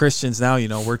as Christians now,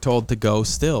 we're told to go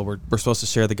still. We're supposed to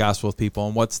share the gospel with people.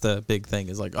 And what's the big thing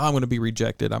is like, I'm going to be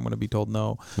rejected. I'm going to be told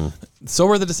no. So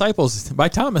were the disciples by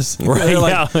Thomas. Right, They're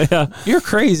like, yeah. you're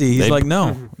crazy. He's They- like,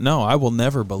 no, I will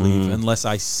never believe unless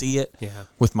I see it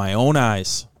with my own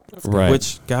eyes, Right.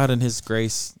 which God in his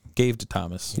grace gave to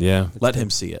Thomas. Yeah. Let him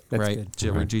see it, That's right?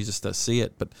 good. Where Jesus does see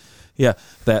it. But yeah,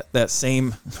 that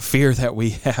same fear that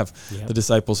we have, the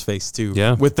disciples face too,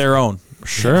 Yeah. with their own.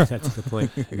 Sure. That's a good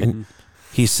point. And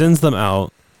he sends them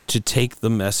out to take the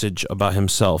message about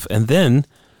himself. And then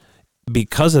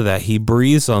because of that, he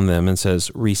breathes on them and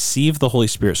says, receive the Holy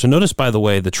Spirit. So notice, by the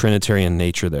way, the Trinitarian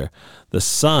nature there. The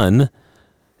Son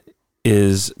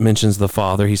mentions the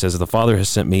Father. He says, the Father has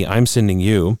sent me, I'm sending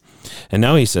you. And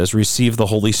now he says, receive the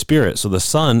Holy Spirit. So the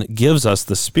Son gives us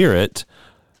the Spirit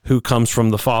who comes from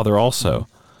the Father also.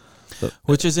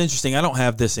 Which is interesting. I don't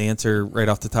have this answer right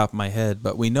off the top of my head,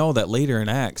 but we know that later in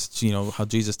Acts, how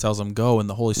Jesus tells them go and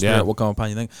the Holy Spirit will come upon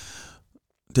you.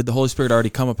 Did the Holy Spirit already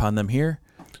come upon them here?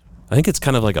 I think it's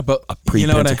kind of like a you know what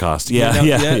pre-Pentecost. yeah.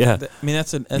 Yeah. I mean,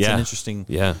 that's an interesting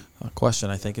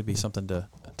question. I think it'd be something to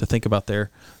think about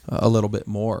there a little bit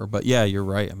more. But yeah, you're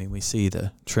right. I mean, we see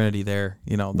the Trinity there.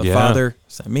 The Father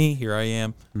sent me. Here I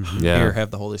am. Yeah. Here, have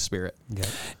the Holy Spirit. Yeah.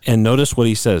 And notice what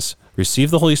he says,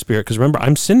 receive the Holy Spirit, because remember,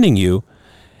 I'm sending you.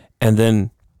 And then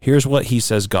here's what he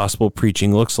says gospel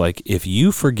preaching looks like. If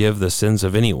you forgive the sins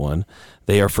of anyone,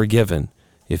 they are forgiven.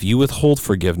 If you withhold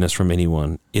forgiveness from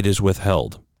anyone, it is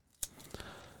withheld.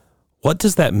 What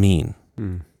does that mean?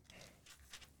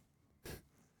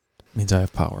 Means I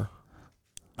have power.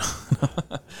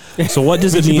 So what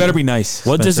does it Means mean? you better be nice.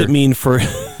 What does it Spencer. mean for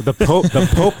The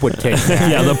Pope would take that.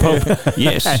 yeah, the Pope?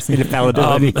 Yes.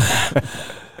 Infallibility.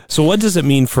 So what does it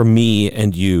mean for me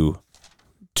and you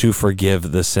to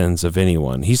forgive the sins of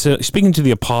anyone? He's speaking to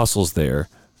the apostles there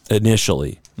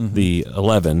initially, the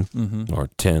 11 or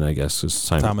 10, I guess, because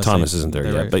Thomas isn't there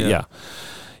yet. right, But yeah. yeah,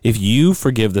 if you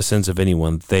forgive the sins of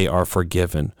anyone, they are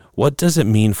forgiven. What does it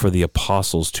mean for the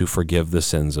apostles to forgive the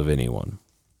sins of anyone?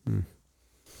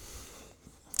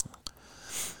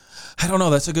 I don't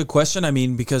know. That's a good question. I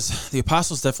mean, because the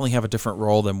apostles definitely have a different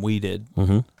role than we did,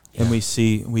 and we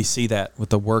see that with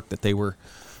the work that they were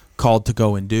called to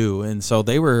go and do, and so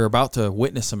they were about to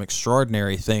witness some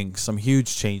extraordinary things. Some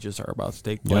huge changes are about to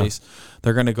take place.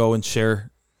 They're going to go and share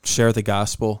the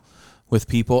gospel with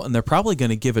people, and they're probably going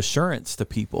to give assurance to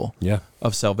people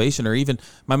of salvation, or even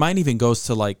my mind even goes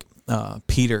to like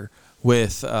Peter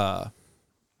with the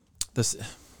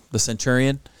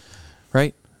centurion,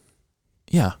 right?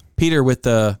 Yeah, Peter with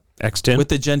the X10? with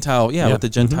the Gentile, with the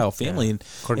Gentile family, and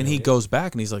he Cornelius. goes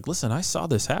back and he's like, "Listen, I saw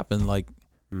this happen. Like,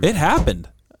 it happened.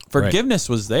 Forgiveness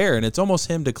was there, and it's almost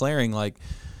him declaring, like,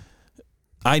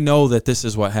 I know that this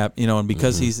is what happened, and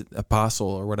because he's an apostle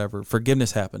or whatever,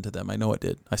 forgiveness happened to them. I know it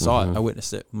did. I saw it. I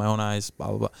witnessed it with my own eyes. Blah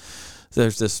blah blah. So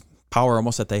there's this power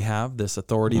almost that they have, this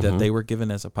authority that they were given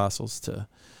as apostles to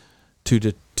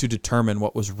determine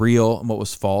what was real and what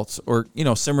was false, or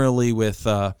similarly with.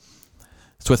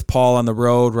 It's with Paul on the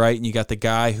road, right? And you got the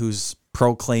guy who's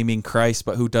proclaiming Christ,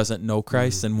 but who doesn't know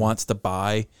Christ and wants to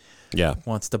buy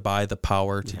the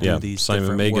power to do these Simon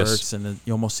different Magus. works. And then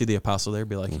you almost see the apostle there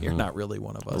be like, "You're not really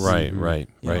one of us." Right.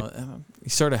 You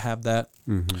sort of have that.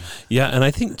 Yeah, and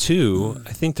I think too,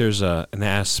 there's an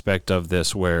aspect of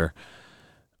this where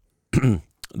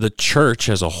the church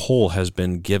as a whole has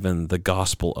been given the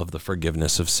gospel of the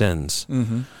forgiveness of sins.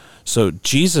 So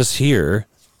Jesus here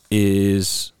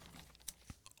is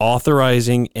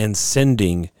authorizing and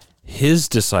sending his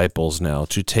disciples now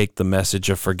to take the message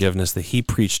of forgiveness that he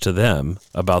preached to them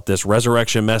about this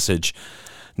resurrection message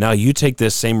Now you take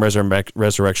this same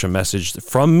resurrection message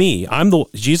from me.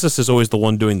 Jesus is always the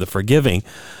one doing the forgiving,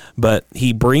 but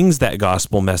he brings that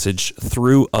gospel message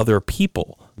through other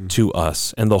people to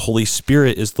us, and the Holy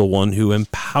Spirit is the one who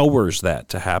empowers that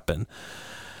to happen.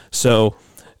 So,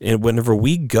 and whenever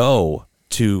we go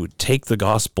to take the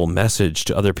gospel message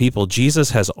to other people,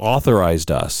 Jesus has authorized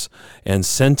us and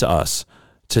sent us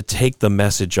to take the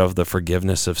message of the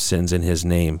forgiveness of sins in his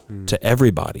name to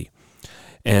everybody.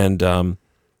 And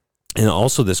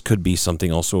also this could be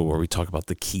something also where we talk about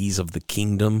the keys of the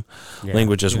kingdom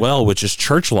language as well, which is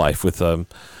church life with,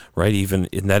 right? Even,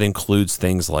 and that includes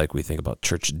things like we think about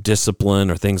church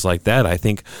discipline or things like that. I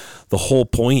think the whole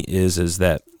point is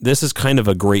that this is kind of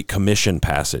a Great Commission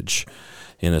passage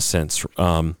in a sense.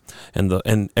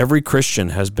 And every Christian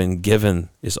has been given,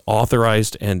 is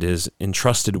authorized and is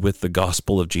entrusted with the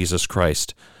gospel of Jesus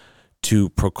Christ to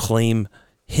proclaim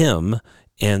him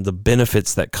and the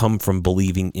benefits that come from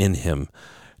believing in him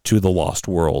to the lost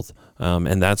world.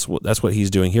 And that's what he's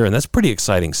doing here. And that's pretty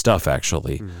exciting stuff,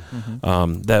 actually.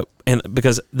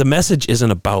 Because the message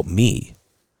isn't about me.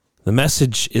 The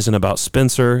message isn't about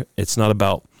Spencer. It's not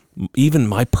about even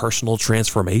my personal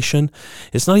transformation.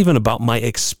 It's not even about my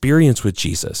experience with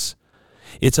Jesus.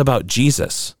 It's about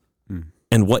Jesus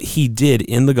and what he did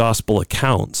in the gospel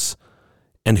accounts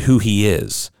and who he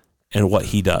is and what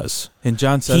he does. And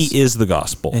John says he is the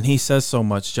gospel. And he says so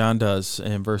much. John does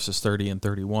in verses 30 and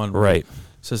 31. Right.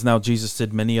 It says, now Jesus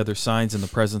did many other signs in the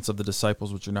presence of the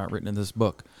disciples, which are not written in this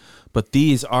book. But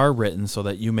these are written so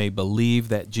that you may believe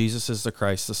that Jesus is the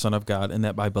Christ, the Son of God, and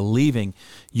that by believing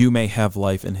you may have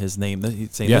life in his name.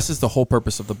 He's saying, this is the whole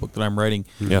purpose of the book that I'm writing.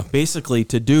 Yeah. Basically,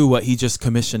 to do what he just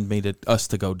commissioned us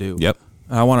to go do. Yep.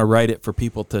 And I want to write it for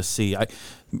people to see.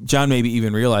 John may be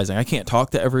even realizing I can't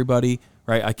talk to everybody,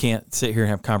 right? I can't sit here and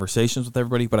have conversations with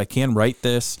everybody, but I can write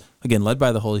this, again, led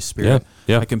by the Holy Spirit.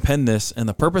 Yeah. I can pen this, and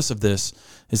the purpose of this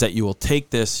is that you will take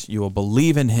this, you will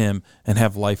believe in him, and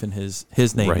have life in his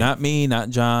name. Right. Not me, not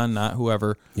John, not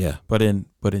whoever, but in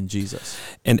Jesus.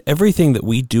 And everything that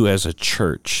we do as a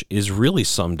church is really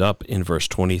summed up in verses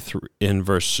 22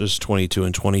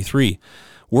 and 23.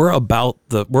 We're about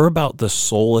the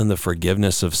soul and the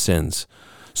forgiveness of sins.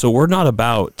 So we're not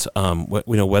about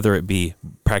whether it be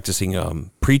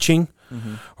practicing preaching,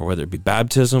 or whether it be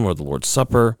baptism or the Lord's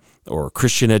Supper or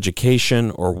Christian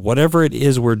education or whatever it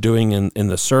is we're doing in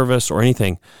the service or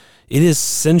anything. It is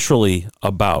centrally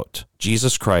about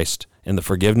Jesus Christ and the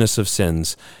forgiveness of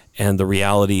sins and the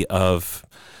reality of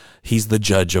he's the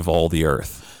judge of all the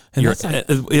earth. And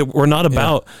we're not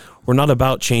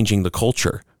about changing the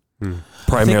culture.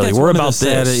 Primarily, we're about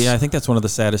this. I think that's one of the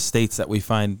saddest states that we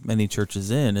find many churches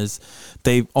in is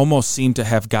they almost seem to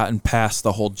have gotten past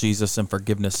the whole Jesus and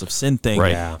forgiveness of sin thing.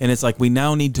 Right. Yeah. And it's like we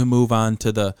now need to move on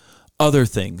to the other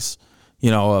things,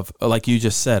 of like you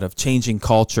just said, of changing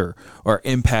culture or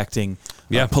impacting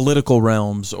political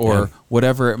realms or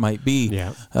whatever it might be.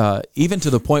 Yeah. Even to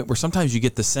the point where sometimes you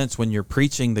get the sense when you're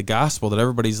preaching the gospel that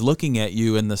everybody's looking at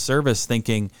you in the service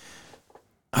thinking,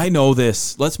 I know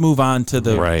this. Let's move on to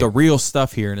the real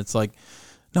stuff here. And it's like,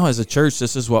 no, as a church,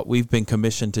 this is what we've been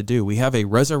commissioned to do. We have a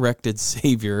resurrected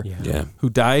Savior who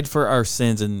died for our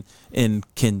sins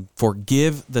and can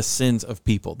forgive the sins of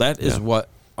people. That is what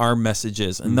our message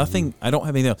is. And nothing, I don't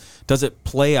have anything else. Does it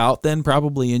play out then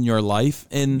probably in your life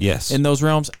in those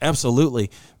realms?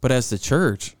 Absolutely. But as the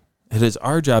church, it is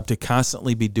our job to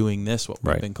constantly be doing this, what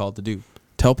we've been called to do.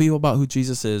 Tell people about who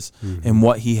Jesus is and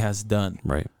what he has done.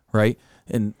 Right?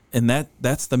 And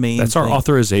that's the main That's our thing.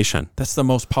 Authorization. That's the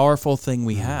most powerful thing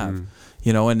we have.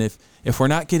 And if we're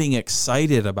not getting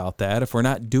excited about that, if we're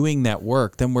not doing that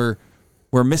work, then we're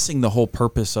missing the whole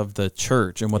purpose of the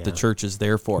church and what the church is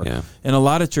there for. Yeah. And a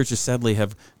lot of churches sadly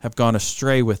have gone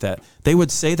astray with that. They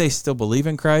would say they still believe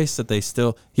in Christ, that they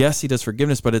still, yes, he does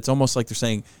forgiveness, but it's almost like they're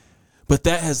saying, but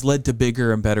that has led to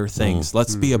bigger and better things.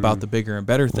 Let's be about the bigger and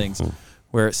better things.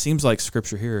 Where it seems like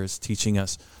Scripture here is teaching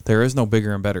us there is no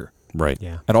bigger and better. Right.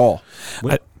 Yeah. At all.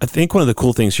 I think one of the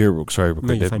cool things here, sorry, real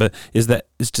quick, you're Dave, but is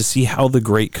to see how the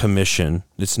Great Commission,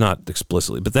 it's not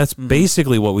explicitly, but that's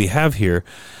basically what we have here,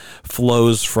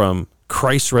 flows from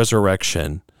Christ's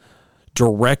resurrection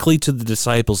directly to the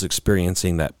disciples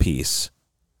experiencing that peace.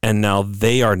 And now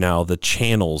they are now the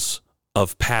channels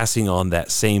of passing on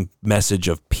that same message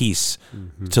of peace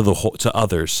to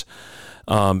others.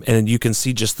 And you can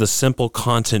see just the simple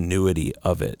continuity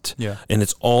of it. Yeah. And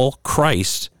it's all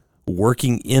Christ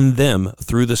working in them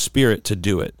through the Spirit to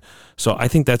do it. So I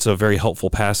think that's a very helpful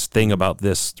past thing about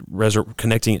this,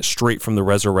 connecting it straight from the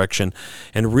resurrection.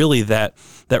 And really that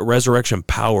resurrection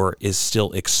power is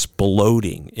still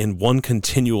exploding in one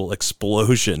continual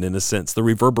explosion, in a sense. The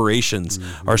reverberations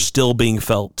are still being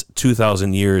felt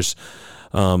 2,000 years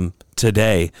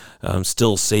today,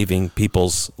 still saving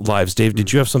people's lives. Dave,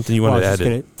 did you have something you wanted to add? I was just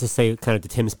going to say, kind of to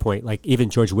Tim's point, like even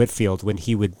George Whitefield, when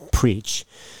he would preach,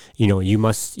 you know, you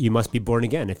must be born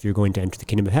again if you're going to enter the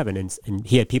kingdom of heaven. And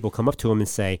he had people come up to him and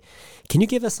say, can you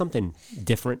give us something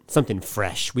different, something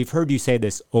fresh? We've heard you say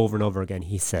this over and over again.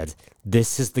 He said,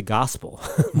 this is the gospel.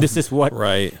 This is what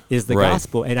is the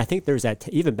gospel. And I think there's that,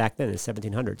 even back then in the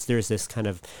 1700s, there's this kind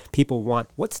of, people want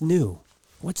what's new,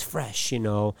 what's fresh, you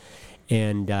know.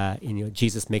 And you know,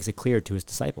 Jesus makes it clear to his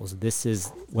disciples, this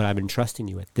is what I've been trusting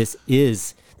you with. This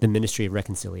is the ministry of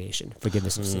reconciliation,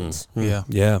 forgiveness of sins.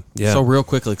 Yeah. So real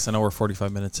quickly, because I know we're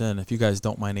 45 minutes in, if you guys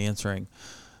don't mind answering,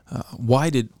 why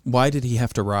did he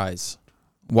have to rise?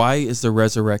 Why is the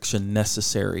resurrection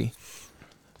necessary?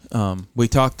 We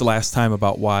talked the last time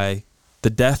about why the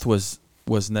death was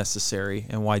necessary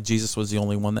and why Jesus was the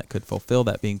only one that could fulfill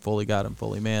that, being fully God and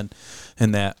fully man,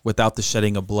 and that without the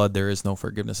shedding of blood there is no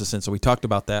forgiveness of sin. So we talked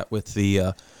about that with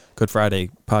the Good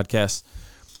Friday podcast.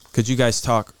 Could you guys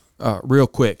talk real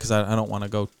quick, because I don't want to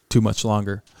go too much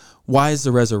longer. Why is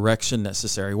the resurrection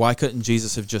necessary? Why couldn't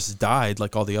Jesus have just died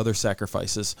like all the other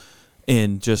sacrifices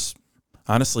and just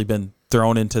honestly been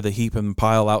thrown into the heap and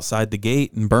pile outside the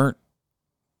gate and burnt?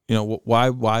 You know,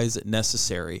 why is it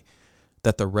necessary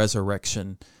that the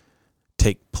resurrection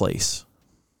take place?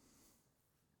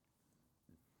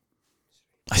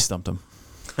 I stumped him.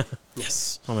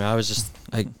 Yes. I mean,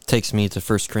 it takes me to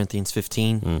 1 Corinthians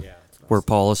 15, where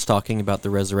Paul is talking about the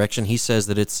resurrection. He says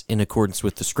that it's in accordance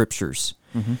with the scriptures,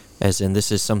 as in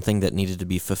this is something that needed to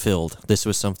be fulfilled. This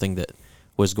was something that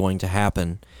was going to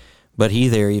happen. But he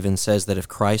there even says that if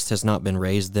Christ has not been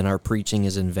raised, then our preaching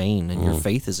is in vain and your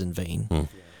faith is in vain.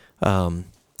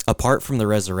 Apart from the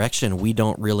resurrection, we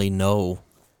don't really know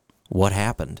what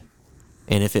happened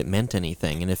and if it meant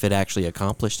anything and if it actually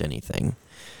accomplished anything.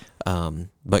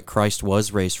 But Christ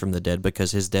was raised from the dead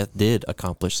because his death did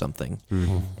accomplish something.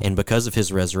 And because of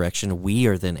his resurrection, we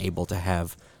are then able to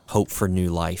have hope for new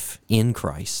life in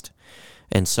Christ.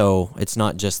 And so it's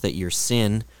not just that your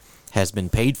sin has been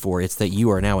paid for, it's that you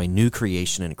are now a new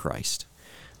creation in Christ,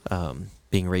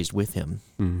 being raised with him.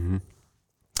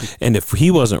 And if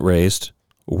he wasn't raised,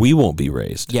 we won't be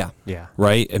raised. Yeah.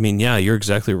 Right? I mean, yeah, you're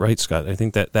exactly right, Scott. I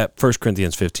think that 1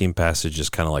 Corinthians 15 passage is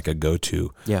kind of like a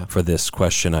go-to for this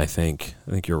question, I think.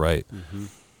 I think you're right.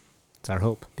 It's our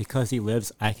hope. Because he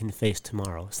lives, I can face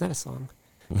tomorrow. Is that a song?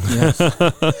 Yes.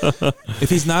 If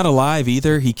he's not alive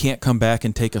either, he can't come back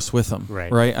and take us with him.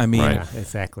 Right? I mean,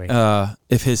 exactly.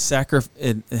 If his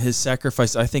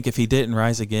sacrifice, I think if he didn't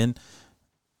rise again,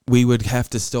 we would have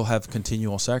to still have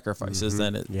continual sacrifices.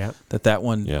 Then that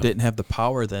one didn't have the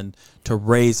power then to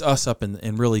raise us up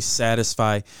and really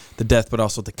satisfy the death, but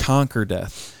also to conquer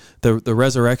death. The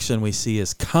resurrection we see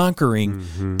is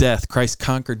conquering death. Christ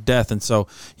conquered death. And so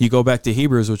you go back to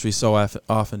Hebrews, which we so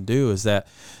often do, is that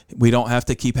we don't have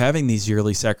to keep having these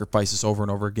yearly sacrifices over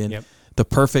and over again. The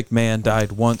perfect man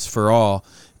died once for all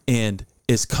and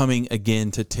is coming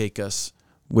again to take us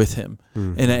with him.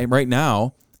 And right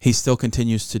now, he still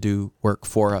continues to do work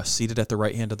for us, seated at the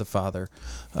right hand of the Father,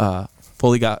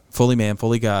 fully God, fully man,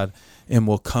 fully God, and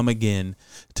will come again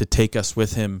to take us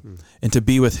with him and to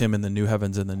be with him in the new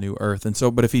heavens and the new earth. And so,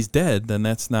 but if he's dead, then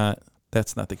that's not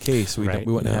the case. We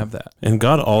wouldn't have that. And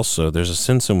God also, there's a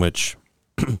sense in which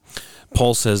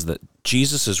Paul says that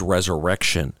Jesus'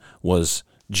 resurrection was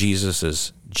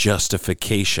Jesus'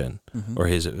 justification or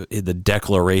the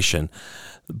declaration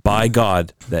by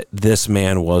God that this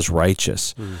man was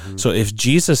righteous. So if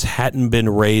Jesus hadn't been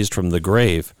raised from the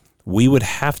grave, we would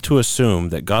have to assume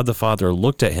that God the Father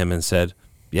looked at him and said,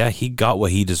 yeah, he got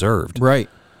what he deserved. Right.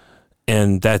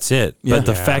 And that's it. But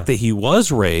the fact that he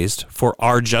was raised for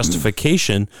our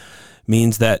justification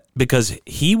means that because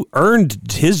he earned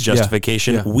his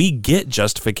justification, we get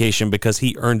justification because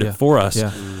he earned it for us.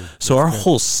 So our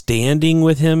whole standing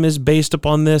with him is based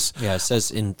upon this. Yeah, it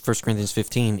says in 1 Corinthians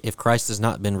 15, if Christ has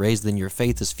not been raised, then your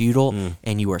faith is futile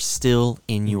and you are still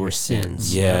in your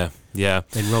sins. Yeah.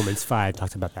 And Romans 5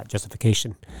 talks about that,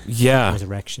 justification,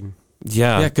 resurrection.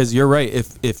 Yeah, because you're right.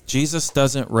 If Jesus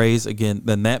doesn't raise again,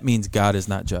 then that means God is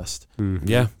not just.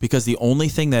 Yeah. Because the only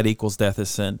thing that equals death is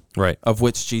sin, right? Of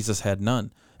which Jesus had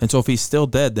none. And so if he's still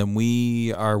dead, then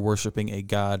we are worshiping a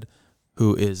God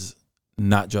who is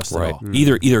not just at all.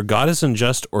 Either God is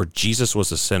unjust or Jesus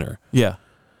was a sinner. Yeah.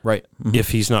 Right. if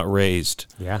he's not raised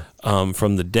Yeah.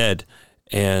 from the dead.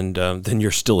 And then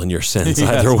you're still in your sins Yes.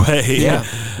 either way. Yeah.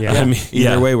 Yeah. I mean,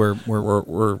 Either way, we're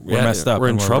messed up We're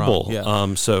in and we're trouble. wrong.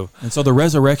 Yeah. So And so the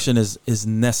resurrection is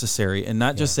necessary, and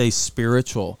not just a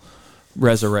spiritual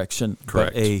resurrection,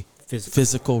 Correct. but a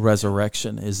physical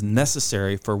resurrection is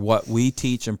necessary for what we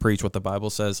teach and preach, what the Bible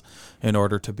says, in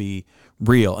order to be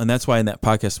real. And that's why in that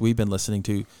podcast we've been listening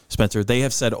to, Spencer, they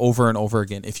have said over and over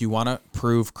again, if you want to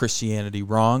prove Christianity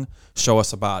wrong, show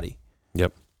us a body.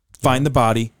 yep. Find the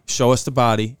body, show us the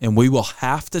body, and we will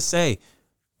have to say,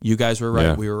 you guys were right,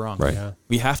 Yeah. we were wrong. Right. Yeah.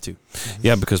 We have to.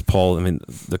 Yeah, because Paul, I mean,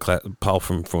 Paul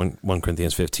from 1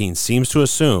 Corinthians 15 seems to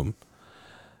assume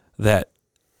that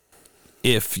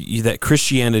that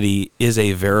Christianity is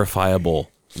a verifiable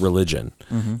religion,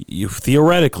 you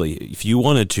theoretically, if you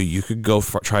wanted to, you could go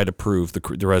try to prove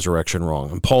the resurrection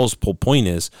wrong. And Paul's whole point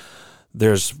is,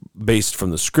 there's based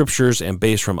from the scriptures and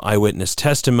based from eyewitness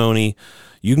testimony.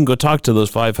 You can go talk to those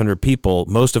 500 people,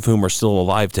 most of whom are still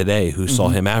alive today, who saw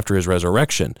him after his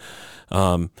resurrection,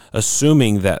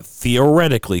 assuming that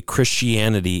theoretically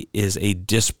Christianity is a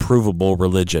disprovable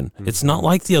religion. It's not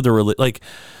like the other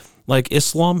like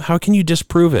Islam. How can you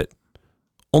disprove it?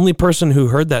 Only person who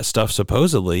heard that stuff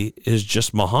supposedly is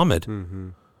just Muhammad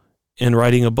in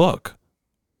writing a book.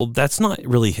 Well, that's not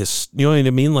really his, you know what I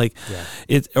mean? Like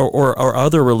it, or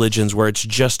other religions where it's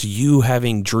just you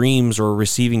having dreams or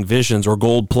receiving visions or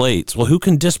gold plates. Well, who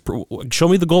can show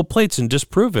me the gold plates and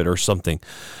disprove it or something?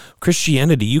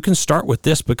 Christianity, you can start with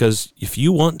this, because if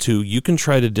you want to, you can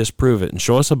try to disprove it and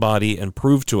show us a body and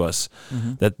prove to us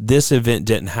that this event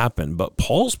didn't happen. But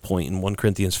Paul's point in 1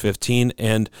 Corinthians 15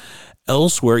 and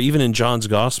elsewhere, even in John's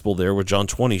gospel there with John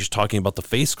 20, he's talking about the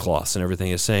face cloths and everything,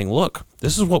 is saying, look,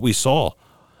 this is what we saw.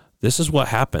 This is what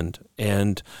happened,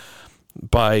 and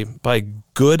by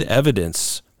good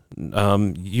evidence,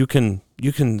 you can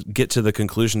get to the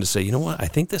conclusion to say, you know what, I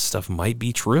think this stuff might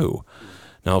be true.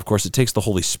 Now, of course, it takes the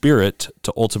Holy Spirit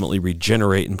to ultimately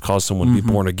regenerate and cause someone to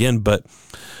be born again, but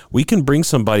we can bring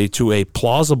somebody to a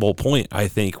plausible point, I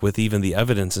think, with even the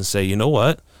evidence, and say, you know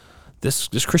what, this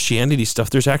Christianity stuff,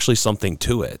 there's actually something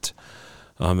to it,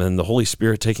 and the Holy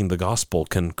Spirit taking the gospel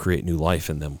can create new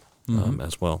life in them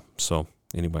as well. So.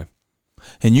 Anyway.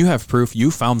 And you have proof.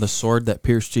 You found the sword that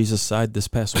pierced Jesus' side this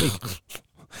past week.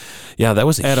 Yeah, that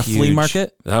was At a flea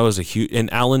market? That was a huge, in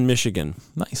Allen, Michigan.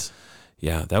 Nice.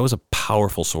 Yeah, that was a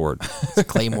powerful sword. It's a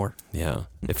claymore. Yeah.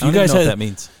 If I you don't even guys know what had that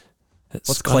means.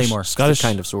 What's Scottish- claymore? Scottish It's a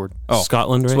kind of sword.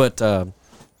 Scotland, right? It's what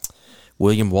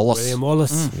William Wallace. William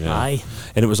Wallace. Yeah. Aye.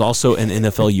 And it was also an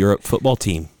NFL Europe football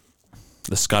team.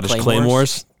 The Scottish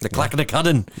Claymores. The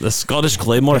Clackety-Cudden. The Scottish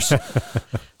Claymores.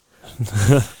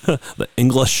 The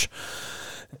English.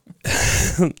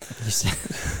 You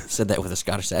said that with a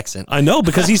Scottish accent. I know,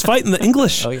 because he's fighting the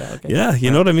English. Oh, yeah, okay. Yeah,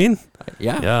 you know what I mean?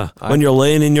 Yeah. Yeah. When you're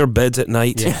laying in your beds at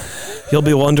night, you'll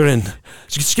be wondering,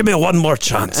 just give me one more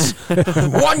chance.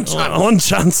 One time. One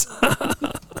chance.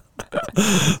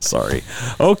 Sorry.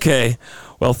 Okay.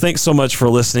 Well, thanks so much for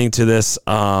listening to this.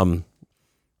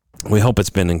 We hope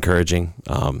it's been encouraging,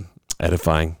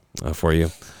 edifying for you.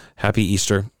 Happy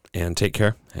Easter, and take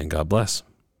care, and God bless.